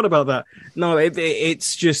this, I forgot about that. No,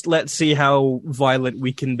 it's just, let's see how violent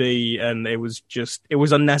we can be, and it was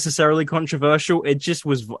unnecessarily controversial. It just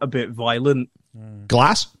was a bit violent.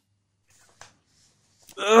 Glass?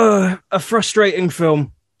 A frustrating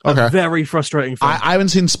film. Okay. A very frustrating film. I haven't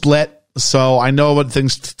seen Split, so I know what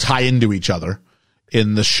things tie into each other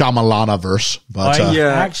in the Shyamalana-verse. But, I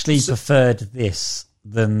yeah. actually preferred this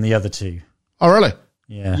than the other two. Oh, really?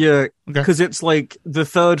 Yeah. Yeah, because it's like the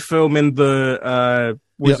third film in the...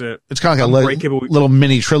 It's kind of like a Unbreakable. little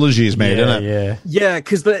mini trilogy is made, yeah, isn't it? yeah. Yeah,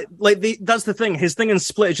 because that's the thing. His thing in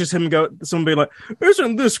Split is just someone being like,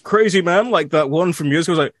 "Isn't this crazy man like that one from years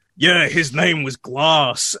ago?" I was like, "Yeah, his name was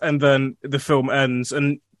Glass," and then the film ends,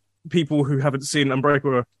 and people who haven't seen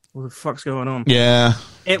Unbreakable are, "What the fuck's going on?" Yeah.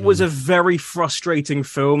 It was a very frustrating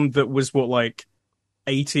film that was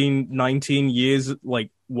 18, 19 years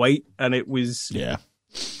wait, and it was Yeah.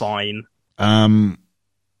 fine.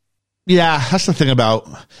 Yeah, that's the thing about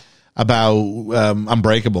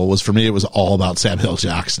Unbreakable was for me it was all about Samuel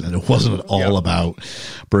Jackson and it wasn't at all about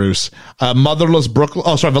Bruce. Motherless Brooklyn.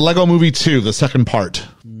 Oh, sorry, the Lego Movie 2, the second part.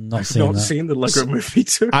 Not seen Not that. seen the Lego Movie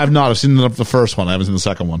too. I've not. I've seen the first one. I haven't seen the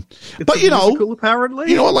second one. But Musical,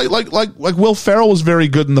 apparently, like Will Ferrell was very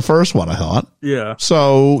good in the first one. I thought. yeah,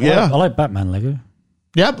 So I like Batman Lego.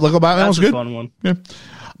 yeah, Lego Batman was that's a good. fun one. Yeah.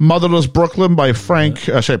 Motherless Brooklyn by playing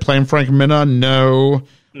Frank Minna. No.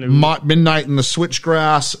 Midnight in the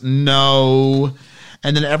Switchgrass, no.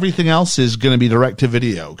 And then everything else is going to be direct to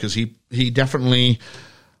video because he definitely,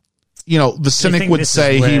 the cynic would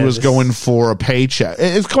say he was going for a paycheck.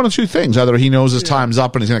 It's one of two things. Either he knows his time's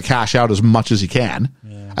up and he's going to cash out as much as he can,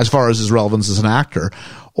 as far as his relevance as an actor,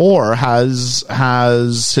 or has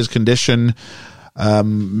his condition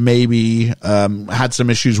maybe had some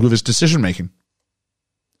issues with his decision making.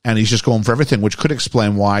 And he's just going for everything, which could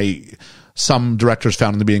explain why some directors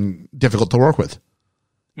found him being difficult to work with.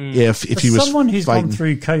 If he was someone who's fighting. gone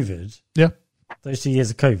through COVID, those 2 years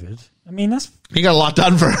of COVID, I mean, he got a lot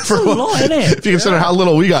done for a lot, isn't it? If you consider how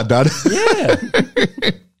little we got done. Yeah.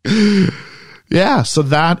 Yeah, so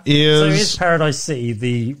that is... So is Paradise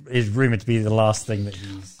City is rumoured to be the last thing that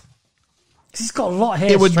he's got a lot of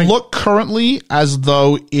hair. It would look currently as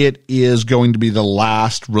though it is going to be the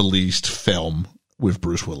last released film with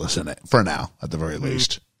Bruce Willis in it, for now, at the very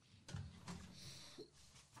least.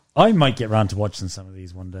 I might get round to watching some of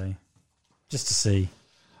these one day, just to see.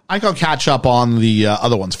 I can catch up on the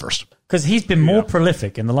other ones first. Because he's been more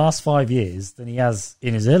prolific in the last 5 years than he has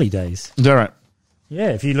in his early days. Is that right? Yeah,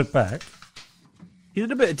 if you look back. He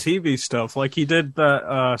did a bit of TV stuff. Like, he did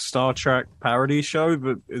that Star Trek parody show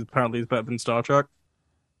that apparently is better than Star Trek.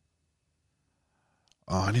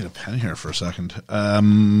 Oh, I need a pen here for a second.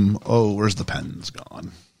 Where's the pen's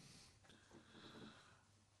gone?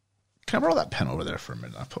 Can I borrow that pen over there for a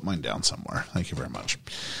minute? I've put mine down somewhere. Thank you very much.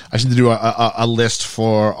 I should do a list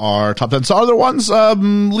for our top 10. So other ones,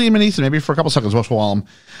 Liam and Ethan, maybe for a couple seconds while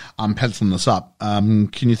I'm penciling this up. Can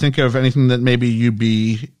you think of anything that maybe you'd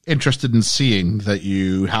be interested in seeing that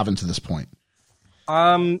you haven't to this point?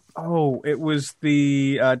 It was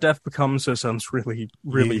the Death Becomes Her. Sounds really,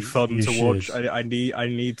 really fun to watch. I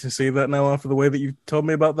need to see that now after the way that you told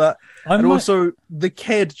me about that. Also, The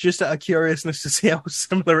Kid, just out of curiousness to see how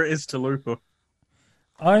similar it is to Looper.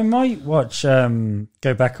 I might watch, go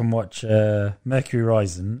back and watch Mercury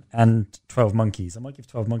Rising and 12 Monkeys. I might give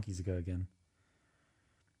 12 Monkeys a go again.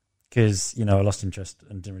 Because, I lost interest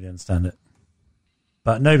and didn't really understand it.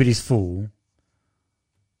 But Nobody's Fool.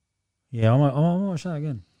 Yeah, I might watch that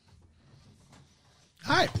again.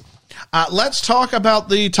 Hi. Let's talk about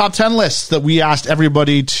the top 10 lists that we asked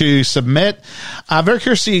everybody to submit. Very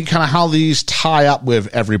curious to see kind of how these tie up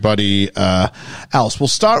with everybody else. We'll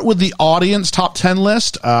start with the audience top 10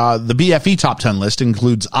 list. The BFE top 10 list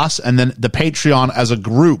includes us, and then the Patreon as a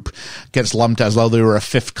group gets lumped as though they were a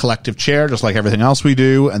fifth collective chair, just like everything else we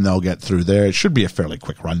do, and they'll get through there. It should be a fairly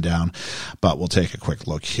quick rundown, but we'll take a quick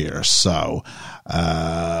look here. So,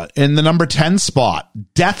 in the number 10 spot,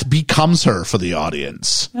 Death Becomes Her for the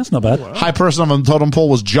audience. That's not bad. Wow. High person on the totem pole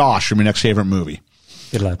was Josh from your next favorite movie.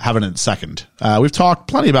 Good lad. Having it second. We've talked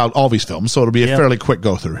plenty about all these films, so it'll be a fairly quick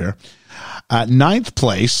go through here. Ninth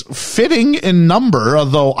place, fitting in number,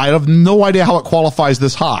 although I have no idea how it qualifies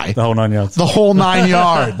this high. The whole 9 yards. The whole 9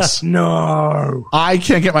 yards. No. I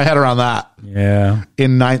can't get my head around that. Yeah.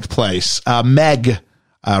 In ninth place, Meg.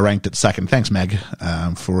 Ranked at second. Thanks, Meg,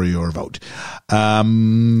 for your vote.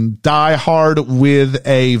 Die Hard with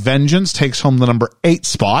a Vengeance takes home the number 8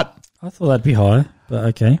 spot. I thought that'd be high, but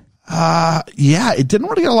okay. Yeah, it didn't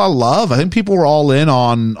really get a lot of love. I think people were all in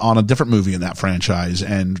on a different movie in that franchise,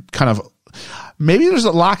 and kind of maybe there's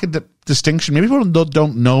a lack of distinction. Maybe people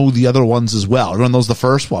don't know the other ones as well. Everyone knows the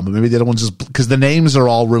first one, but maybe the other ones just because the names are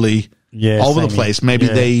all really all over the place. Maybe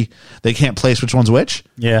they can't place which one's which.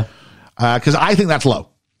 Yeah. Because I think that's low.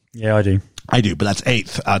 Yeah, I do, but that's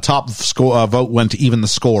 8th. Top score vote went to even the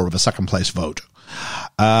score with a second place vote.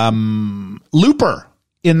 Looper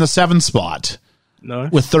in the 7th spot. No.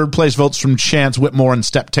 With third place votes from Chance Whitmore and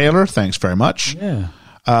Step Taylor. Thanks very much. Yeah.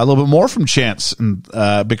 A little bit more from Chance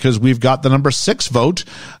because we've got the number 6 vote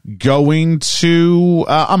going to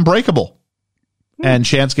Unbreakable. And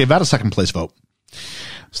Chance gave that a second place vote.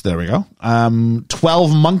 So there we go.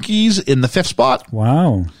 12 Monkeys in the 5th spot.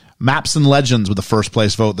 Wow. Maps and Legends with the first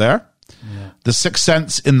place vote there. Yeah. The Sixth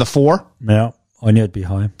Sense in the 4. Yeah, I knew it'd be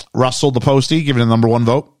high. Russell the Postie giving it the number 1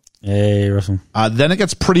 vote. Hey, Russell. Then it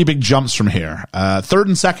gets pretty big jumps from here. Third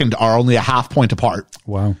and second are only a half point apart.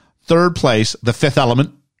 Wow. Third place, The Fifth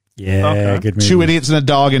Element. Yeah, good movie. 2 Idiots and a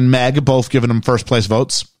Dog and Meg, both giving them first place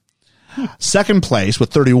votes. Second place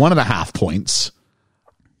with 31.5 points.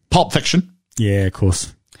 Pulp Fiction. Yeah, of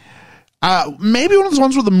course. Maybe one of those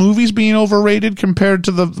ones where the movie's being overrated compared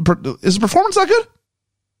to is the performance that good?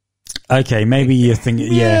 Okay, maybe you think,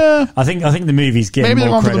 yeah. I think the movie's getting maybe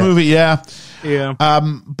more they're going credit. for the movie, yeah. Yeah.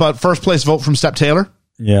 But first place vote from Step Taylor.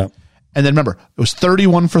 Yeah. And then remember, it was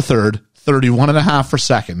 31 for third, 31.5 for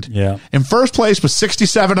second. Yeah. In first place with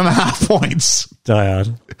 67.5 points. Die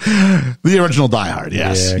Hard. The original Die Hard,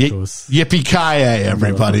 yes. Yeah, of course. Yippee-ki-yay,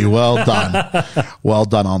 everybody. Well done. Well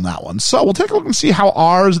done on that one. So we'll take a look and see how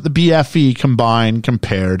ours at the BFE combined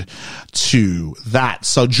compared to that.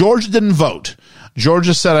 So Georgia didn't vote.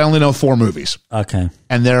 Georgia said, I only know 4 movies. Okay.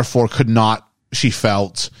 And therefore could not, she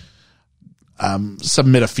felt,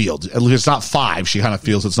 submit a field. At least it's not 5. She kind of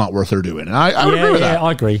feels it's not worth her doing. And I would agree with that.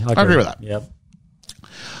 I agree. I agree with that. Yep.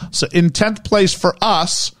 So in 10th place for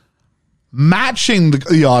us, matching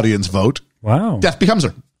the audience vote, Wow. Death Becomes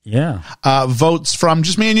Her. Yeah. Votes from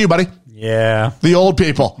just me and you, buddy. Yeah. The old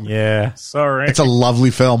people. Yeah. Sorry. It's a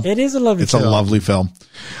lovely film. It is a lovely It's film. a lovely film.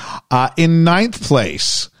 In 9th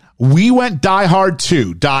place, we went Die Hard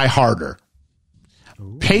 2, Die Harder.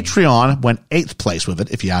 Ooh. Patreon went 8th place with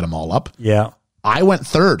it, if you add them all up. Yeah. I went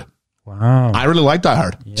 3rd. Wow. I really like Die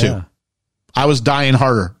Hard 2. I was dying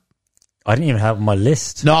harder. I didn't even have it on my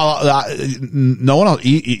list. No, no one else.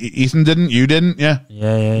 Ethan didn't. You didn't. Yeah.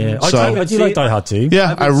 Yeah. So- I do like Die Hard too.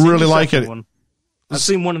 Yeah, I haven't seen really the like second it. one. I've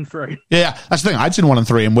seen 1 and 3. Yeah, that's the thing. I'd seen 1 and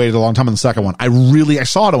 3 and waited a long time on the second one. I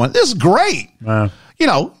saw it and went, this is great. You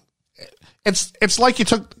know, it's like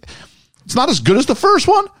it's not as good as the first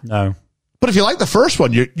one, No. but if you like the first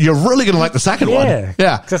one, you're really going to like the second one. Yeah.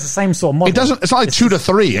 Yeah. 'Cause it's the same sort of model. It's not like 2 to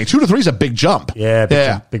 3. Like 2 to 3 is a big jump.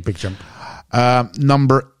 Yeah. Big jump.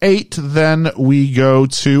 Number 8, then we go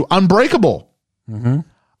to Unbreakable. Mm-hmm.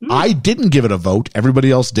 I didn't give it a vote.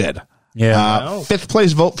 Everybody else did. Yeah. 5th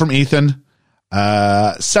place vote from Ethan.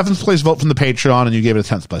 7th place vote from the Patreon, and you gave it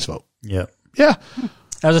a 10th place vote. Yeah. Yeah.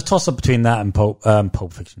 There was a toss up between that and Pulp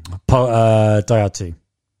Fiction. Die Hard 2.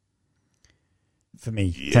 For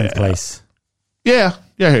me, 10th place. Yeah.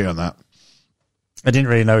 Yeah, I hear you on that. I didn't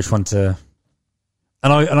really know which one to.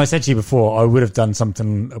 And I said to you before, I would have done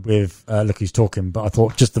something with Look Who's Talking, but I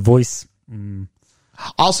thought just the voice.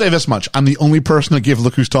 I'll say this much. I'm the only person to give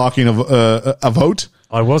Look Who's Talking a vote.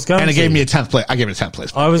 I was going And it to. gave me a 10th place. I gave it a 10th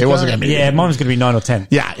place. I was it wasn't going, going to be. yeah, mine was going to be 9 or 10.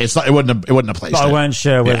 Yeah, it wouldn't have placed But I it. weren't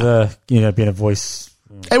sure whether, being a voice.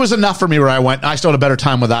 It was enough for me where I went, I still had a better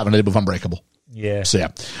time with that than I did with Unbreakable. Yeah. So, yeah.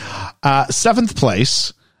 7th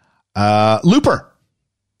place, Looper.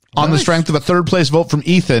 On the strength of a 3rd place vote from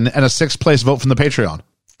Ethan and a 6th place vote from the Patreon.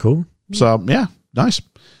 Cool. So, yeah, nice.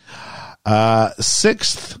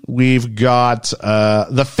 6th, we've got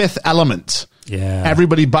The Fifth Element. Yeah.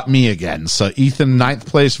 Everybody but me again. So, Ethan, 9th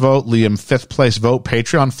place vote. Liam, 5th place vote.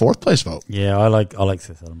 Patreon, 4th place vote. Yeah, I like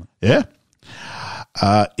Fifth Element. Yeah.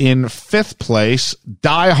 In 5th place,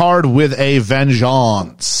 Die Hard with a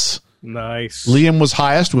Vengeance. Nice. Liam was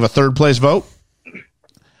highest with a 3rd place vote.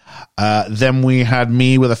 Then we had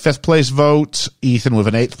me with a 5th place vote, Ethan with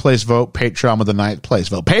an 8th place vote, Patreon with a 9th place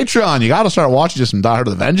vote. Patreon, you got to start watching just some Die Hard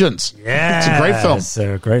with a Vengeance. Yeah. It's a great film. It's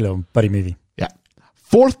a great little buddy movie. Yeah.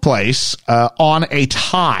 4th place, on a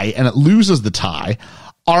tie, and it loses the tie,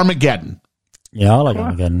 Armageddon. Yeah, I like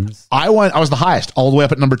Armageddon. I was the highest, all the way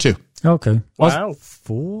up at number 2. Okay. Wow. I was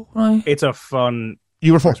 4, right? It's a fun.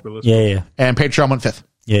 You were 4. Yeah. And Patreon went 5th.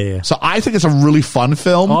 Yeah. So I think it's a really fun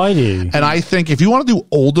film. I do. And I think if you want to do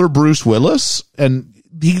older Bruce Willis, and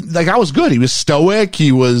I was good. He was stoic. He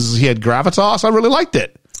had gravitas. I really liked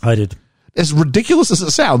it. I did. As ridiculous as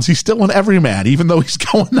it sounds, he's still an everyman, even though he's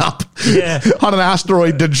going up on an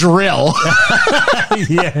asteroid to drill.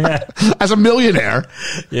 Yeah. As a millionaire.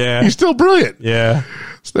 Yeah. He's still brilliant. Yeah.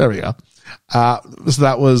 So there we go. So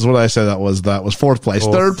that was what I said. That was 4th place.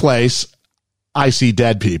 3rd place, I See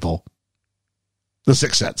Dead People. The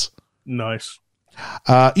Sixth Sense. Nice.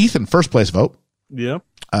 Ethan, 1st place vote. Yeah.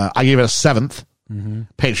 I gave it a 7th. Mm-hmm.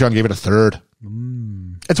 Patreon gave it a 3rd.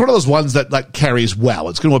 It's one of those ones that carries well.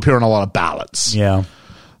 It's going to appear on a lot of ballots. Yeah.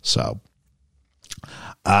 So,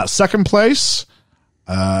 2nd place,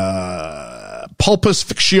 Pulpus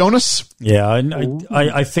Fictionis. Yeah,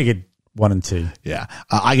 I figured 1 and 2. Yeah,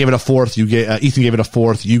 I gave it a 4th. Ethan gave it a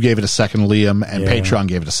 4th. You gave it a 2nd. Liam and Patreon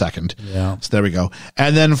gave it a 2nd. Yeah. So there we go.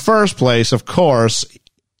 And then 1st place, of course.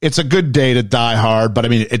 It's a good day to Die Hard, but I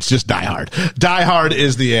mean, it's just Die Hard. Die Hard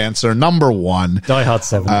is the answer. Number 1. Die Hard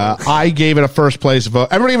 7. I gave it a 1st place vote.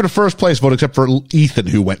 Everybody gave it a 1st place vote except for Ethan,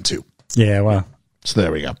 who went 2. Yeah, wow. So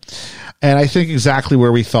there we go. And I think exactly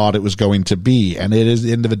where we thought it was going to be. And it is, at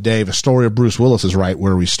the end of the day, the story of Bruce Willis is right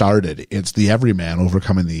where we started. It's the everyman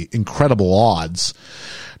overcoming the incredible odds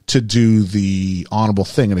to do the honorable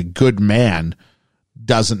thing. And a good man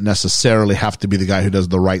doesn't necessarily have to be the guy who does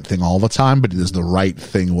the right thing all the time, but he does the right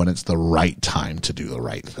thing when it's the right time to do the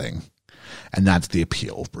right thing. And that's the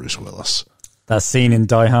appeal of Bruce Willis. That scene in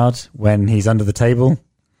Die Hard when he's under the table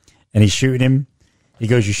and he's shooting him. He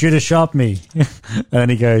goes, "You should have shot me." And then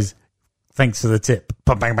he goes, Thanks for the tip.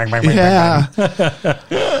 Bang, bang, bang, bang, bang, Yeah.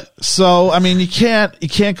 bang. So, I mean, you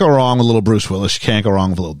can't go wrong with a little Bruce Willis. You can't go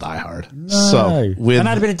wrong with a little Die Hard. No. So, And that'd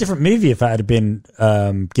have been a different movie if that had been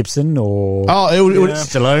Gibson or it would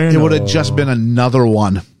Stallone. It would have or- just been another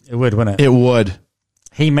one. It would, wouldn't it? It would.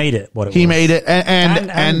 He made it what it was. He made it,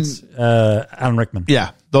 And Alan Rickman.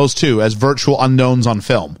 yeah, those two as virtual unknowns on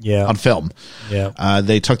film. Yeah. On film. Yeah.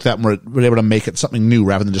 They took that and were able to make it something new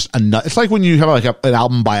rather than just it's like when you have like an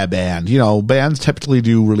album by a band. You know, bands typically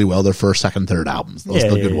do really well their first, second, third albums. Those are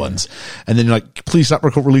the good ones. And then you're like, please stop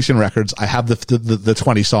releasing records. I have the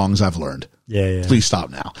 20 songs I've learned. Yeah. Please stop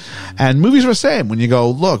now. And movies are the same. When you go,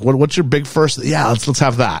 look, what's your big first? Yeah, let's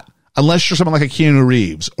have that. Unless you're someone like a Keanu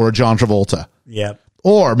Reeves or a John Travolta. Yeah.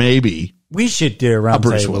 Or maybe We should do a round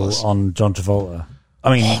Bruce table Willis. on John Travolta.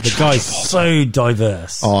 I mean, the guy's so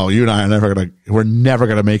diverse. oh, you and I we're never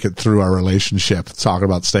gonna make it through our relationship talking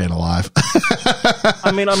about staying alive.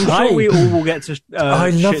 I mean, I'm sure we all will get to. I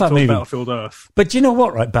love shit that talk movie. Battlefield Earth. But do you know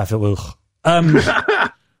what, right, Battlefield? I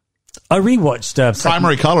rewatched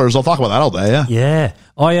Primary colors. I'll talk about that all day. Yeah. Yeah,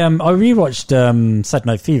 I rewatched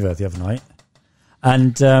Saturday Night Fever the other night,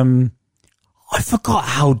 and I forgot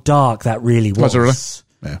how dark that really was. Was it really?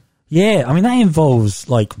 Yeah. Yeah, I mean that involves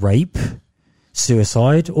like rape,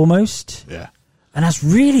 suicide, almost, Yeah. and that's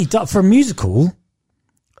really dark for a musical.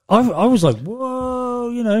 I was like, whoa,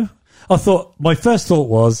 you know. I thought my first thought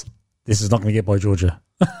was, this is not going to get by Georgia,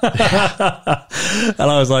 and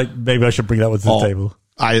I was like, maybe I should bring that one to the table.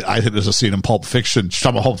 I think there's a scene in Pulp Fiction. She's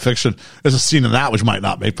talking about Pulp Fiction. There's a scene in that which might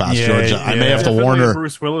not make past Georgia. I may have to warn her.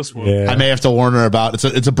 Bruce Willis one. Yeah. I may have to warn her about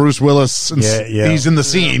it's a Bruce Willis. Yeah. He's in the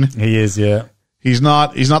scene. He is, yeah. He's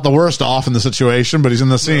not the worst off in the situation, but he's in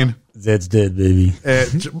the scene. Zed's dead, baby.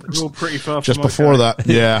 Real pretty far Just from before okay. that.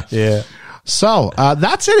 Yeah. Yeah. So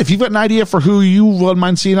that's it. If you've got an idea for who you wouldn't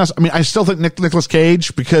mind seeing us, I mean, I still think Nicolas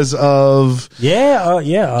Cage because of Yeah,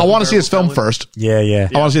 I want to see his film first. Yeah.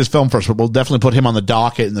 I want to see his film first, but we'll definitely put him on the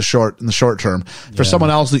docket in the short term. For someone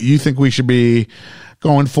else that you think we should be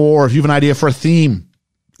going for, if you have an idea for a theme,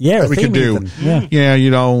 Yeah, that we could do. Yeah. You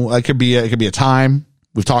know, it could be a time.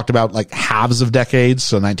 We've talked about like halves of decades,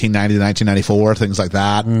 so 1990 to 1994, things like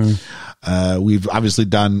that. We've obviously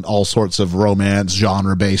done all sorts of romance,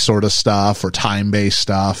 genre-based sort of stuff or time-based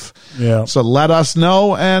stuff. Yeah. So let us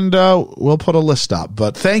know, and we'll put a list up.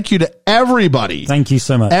 But thank you to everybody. Thank you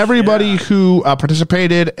so much. Everybody who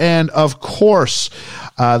participated, and of course,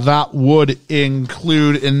 that would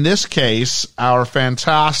include, in this case, our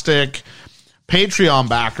fantastic Patreon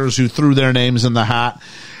backers who threw their names in the hat.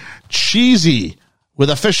 Cheesy with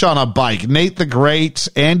a fish on a bike, Nate the Great,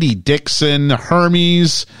 Andy Dixon,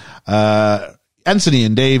 Hermes, Anthony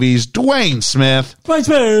and Davies, Dwayne Smith.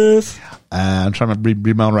 I'm trying to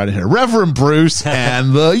read my own right in here. Reverend Bruce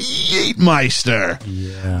and the Yeetmeister.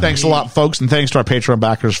 Yeah. Thanks a lot, folks, and thanks to our Patreon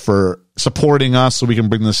backers for supporting us so we can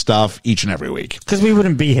bring this stuff each and every week. Because we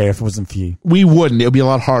wouldn't be here if it wasn't for you. We wouldn't. It would be a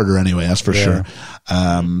lot harder anyway, that's for sure.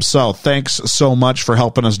 So thanks so much for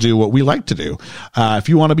helping us do what we like to do. If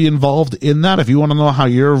you want to be involved in that, if you want to know how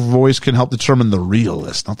your voice can help determine the real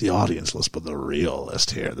list, not the audience list, but the real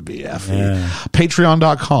list here, the BFE,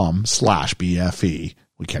 patreon.com/BFE.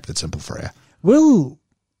 We kept it simple for you.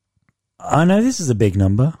 I know this is a big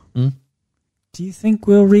number. Do you think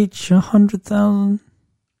we'll reach 100,000?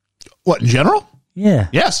 What, in general? Yeah.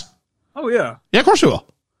 Yes. Oh yeah. Yeah, of course we will.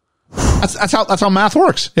 That's how math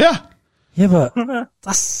works. Yeah. Yeah, but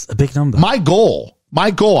that's a big number. My goal,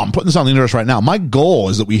 I'm putting this on the universe right now. My goal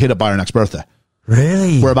is that we hit it by our next birthday.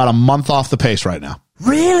 Really? We're about a month off the pace right now.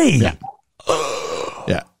 Really? Yeah.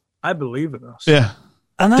 Yeah. I believe in us. Yeah.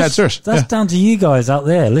 And Dead serious. that's Yeah. down to you guys out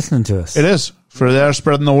there listening to us. It is. For there,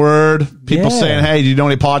 spreading the word. People Yeah. saying, hey, do you know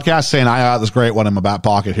any podcasts? Saying, I got this great one in my back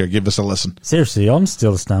pocket here. Give us a listen. Seriously, I'm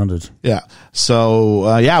still astounded. Yeah.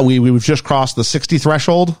 So, we've just crossed the 60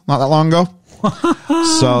 threshold not that long ago.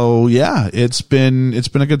 So, yeah, it's been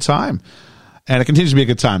a good time. And it continues to be a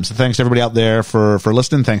good time. So thanks to everybody out there for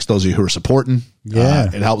listening. Thanks to those of you who are supporting. Yeah.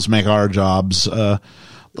 It helps make our jobs a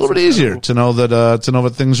little bit easier to know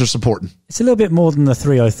that things are supporting. It's a little bit more than the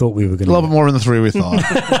 3 I thought we were going to A little bit more than the 3 we thought.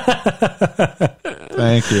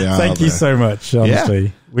 Thank you. Thank you so much,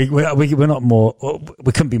 honestly. Yeah. We're not more,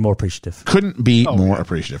 we couldn't be more appreciative. Couldn't be more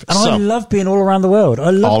appreciative. And I love being all around the world.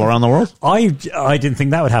 All around the world? I didn't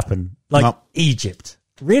think that would happen. Like No. Egypt.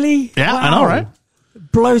 Really? Yeah, Wow. I know, right?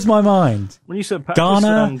 It blows my mind. When you said Pakistan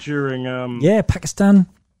Ghana. during Yeah, Pakistan.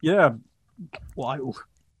 yeah, wild.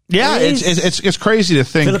 Yeah, It it's crazy to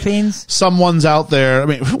think Philippines. someone's out there. I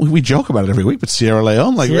mean, we joke about it every week, but Sierra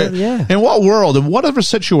Leone, Yeah. in what world, in whatever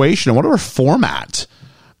situation, in whatever format,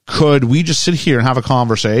 could we just sit here and have a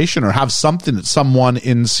conversation or have something that someone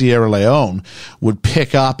in Sierra Leone would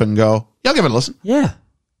pick up and go, yeah, I'll give it a listen. Yeah.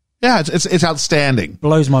 Yeah, it's outstanding.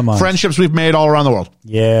 Blows my mind. Friendships we've made all around the world.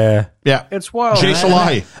 Yeah. Yeah. It's wild. Jay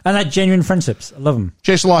Salahi. And that genuine friendships. I love them.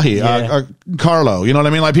 Jay Salahi, Yeah. Carlo, you know what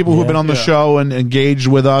I mean? Like people who've been on the show and engaged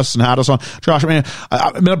with us and had us on. Josh, I mean,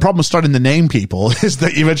 the problem with starting to name people is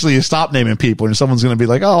that eventually you stop naming people and someone's going to be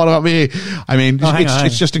like, oh, what about me? I mean,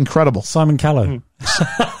 it's just incredible. Simon Callow.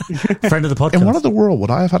 Friend of the podcast. In what other world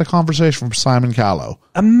would I have had a conversation from Simon Callow?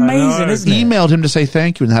 Amazing, isn't it? Emailed him to say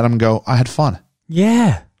thank you and had him go, I had fun.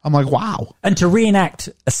 Yeah. I'm like, wow. And to reenact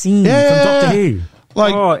a scene from Doctor Who.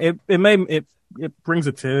 Like, it brings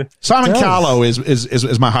a tear. Simon It does. Callow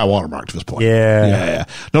is my high watermark to this point. Yeah.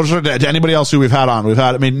 No, to anybody else who we've had on,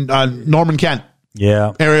 Norman Kent,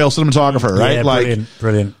 Yeah. aerial cinematographer, right? Yeah, like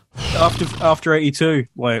brilliant. After 82,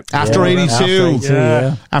 like after 82,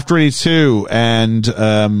 yeah. after 82, and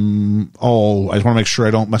I just want to make sure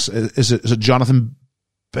I don't mess. Is it Jonathan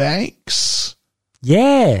Banks?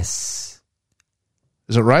 Yes.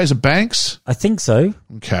 Is it right? Is it Banks? I think so.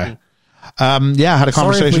 Okay. I had a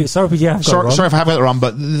conversation. Sorry if I have got it wrong. Sorry if I have got it wrong,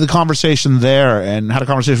 but the conversation there, and had a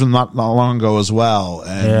conversation not long ago as well,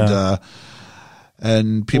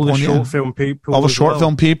 and people, all the short film people, all the as short well.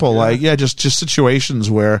 film people, just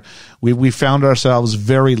situations where we found ourselves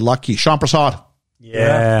very lucky. Sean Prasad,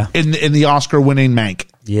 in the Oscar-winning Mank,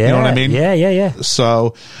 Yeah. you know what I mean? Yeah.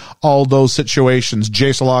 So all those situations,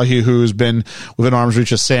 Jay Salahi, who's been within arm's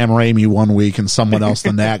reach of Sam Raimi one week and someone else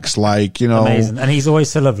the next, Amazing. And he's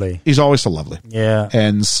always so lovely. he's always so lovely. Yeah.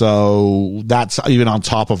 And so that's even on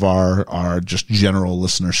top of our just general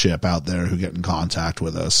listenership out there who get in contact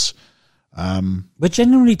with us. We're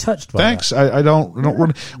genuinely touched by Thanks. that. I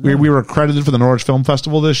don't we were accredited for the Norwich Film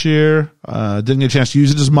Festival this year. Didn't get a chance to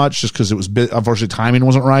use it as much just because it was unfortunately timing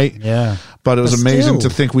wasn't right. Yeah. But it was But amazing still.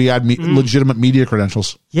 to think we had legitimate media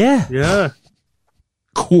credentials. Yeah. Yeah.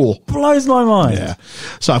 Cool. Blows my mind. Yeah.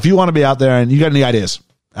 So if you want to be out there and you got any ideas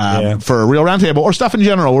for a real roundtable or stuff in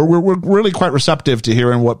general, we're really quite receptive to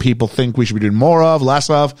hearing what people think we should be doing more of, less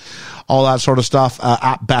of, all that sort of stuff.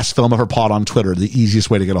 At Best Film Ever Pod on Twitter, the easiest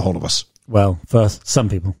way to get a hold of us. Well, for some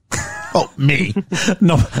people. Oh, me.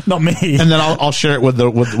 not me. And then I'll share it with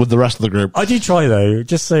the rest of the group. I do try though,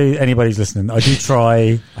 just so anybody's listening. I do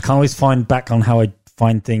try. I can't always find back on how I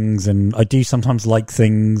find things, and I do sometimes like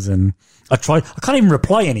things, and I can't even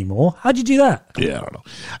reply anymore. How'd you do that? Yeah, I don't know.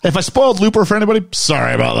 If I spoiled Looper for anybody,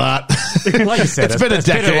 sorry about that. Like you said, it's been a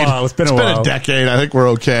decade. It's been a while. Decade. I think we're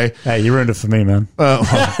okay. Hey, you ruined it for me, man.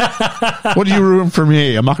 What do you ruin for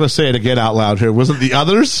me? I'm not going to say it again out loud here. Was it the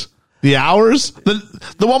others? The hours?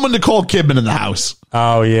 The one with Nicole Kidman in the house.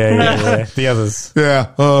 Oh, yeah. The others.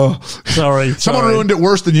 Yeah. Sorry. Someone ruined it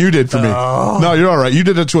worse than you did for me. No, you're all right. You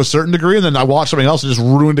did it to a certain degree, and then I watched something else and just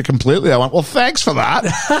ruined it completely. I went, well, thanks for that.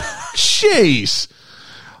 Jeez.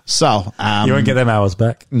 So. You won't get them hours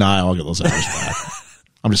back. No, I won't get those hours back.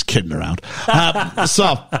 I'm just kidding around.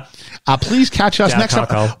 Please catch us next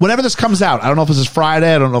time. Whenever this comes out. I don't know if this is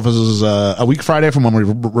Friday. I don't know if this is a week Friday from when we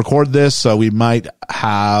record this. So we might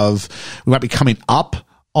be coming up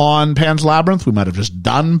on Pan's Labyrinth. We might have just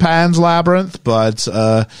done Pan's Labyrinth, but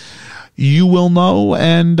you will know,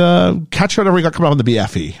 and catch whatever we got coming up on the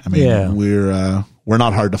BFE. I mean, we're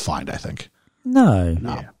not hard to find, I think. No.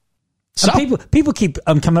 Yeah. So, people keep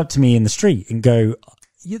coming up to me in the street and go,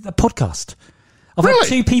 "You're the podcast." I've had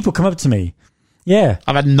 2 people come up to me. Yeah.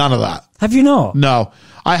 I've had none of that. Have you not? No.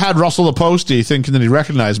 I had Russell the Postie thinking that he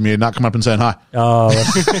recognized me and not come up and saying hi. Oh,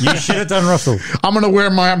 you should have done Russell. I'm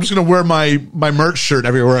just gonna wear my merch shirt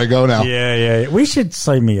everywhere I go now. Yeah. We should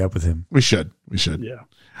meet up with him. We should. Yeah.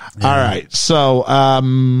 All right. So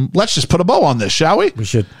let's just put a bow on this, shall we? We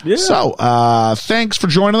should. Yeah. So thanks for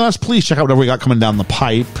joining us. Please check out whatever we got coming down the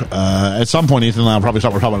pipe. At some point, Ethan and I will probably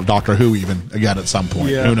start talking about Doctor Who even again at some point.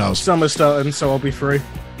 Yeah. Who knows? Summer's starting, so I'll be free.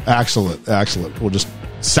 Excellent. We'll just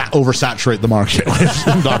oversaturate the market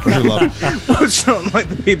with Doctor Who love. Well, it's not like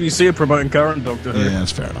the BBC are promoting current Doctor Who. Yeah,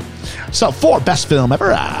 that's fair enough. So for Best Film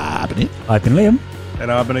Ever, I've been Liam.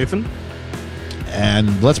 And I've been Ethan.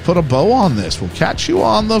 And let's put a bow on this. We'll catch you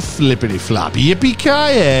on the flippity flop.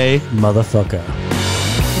 Yippee-ki-yay. Motherfucker.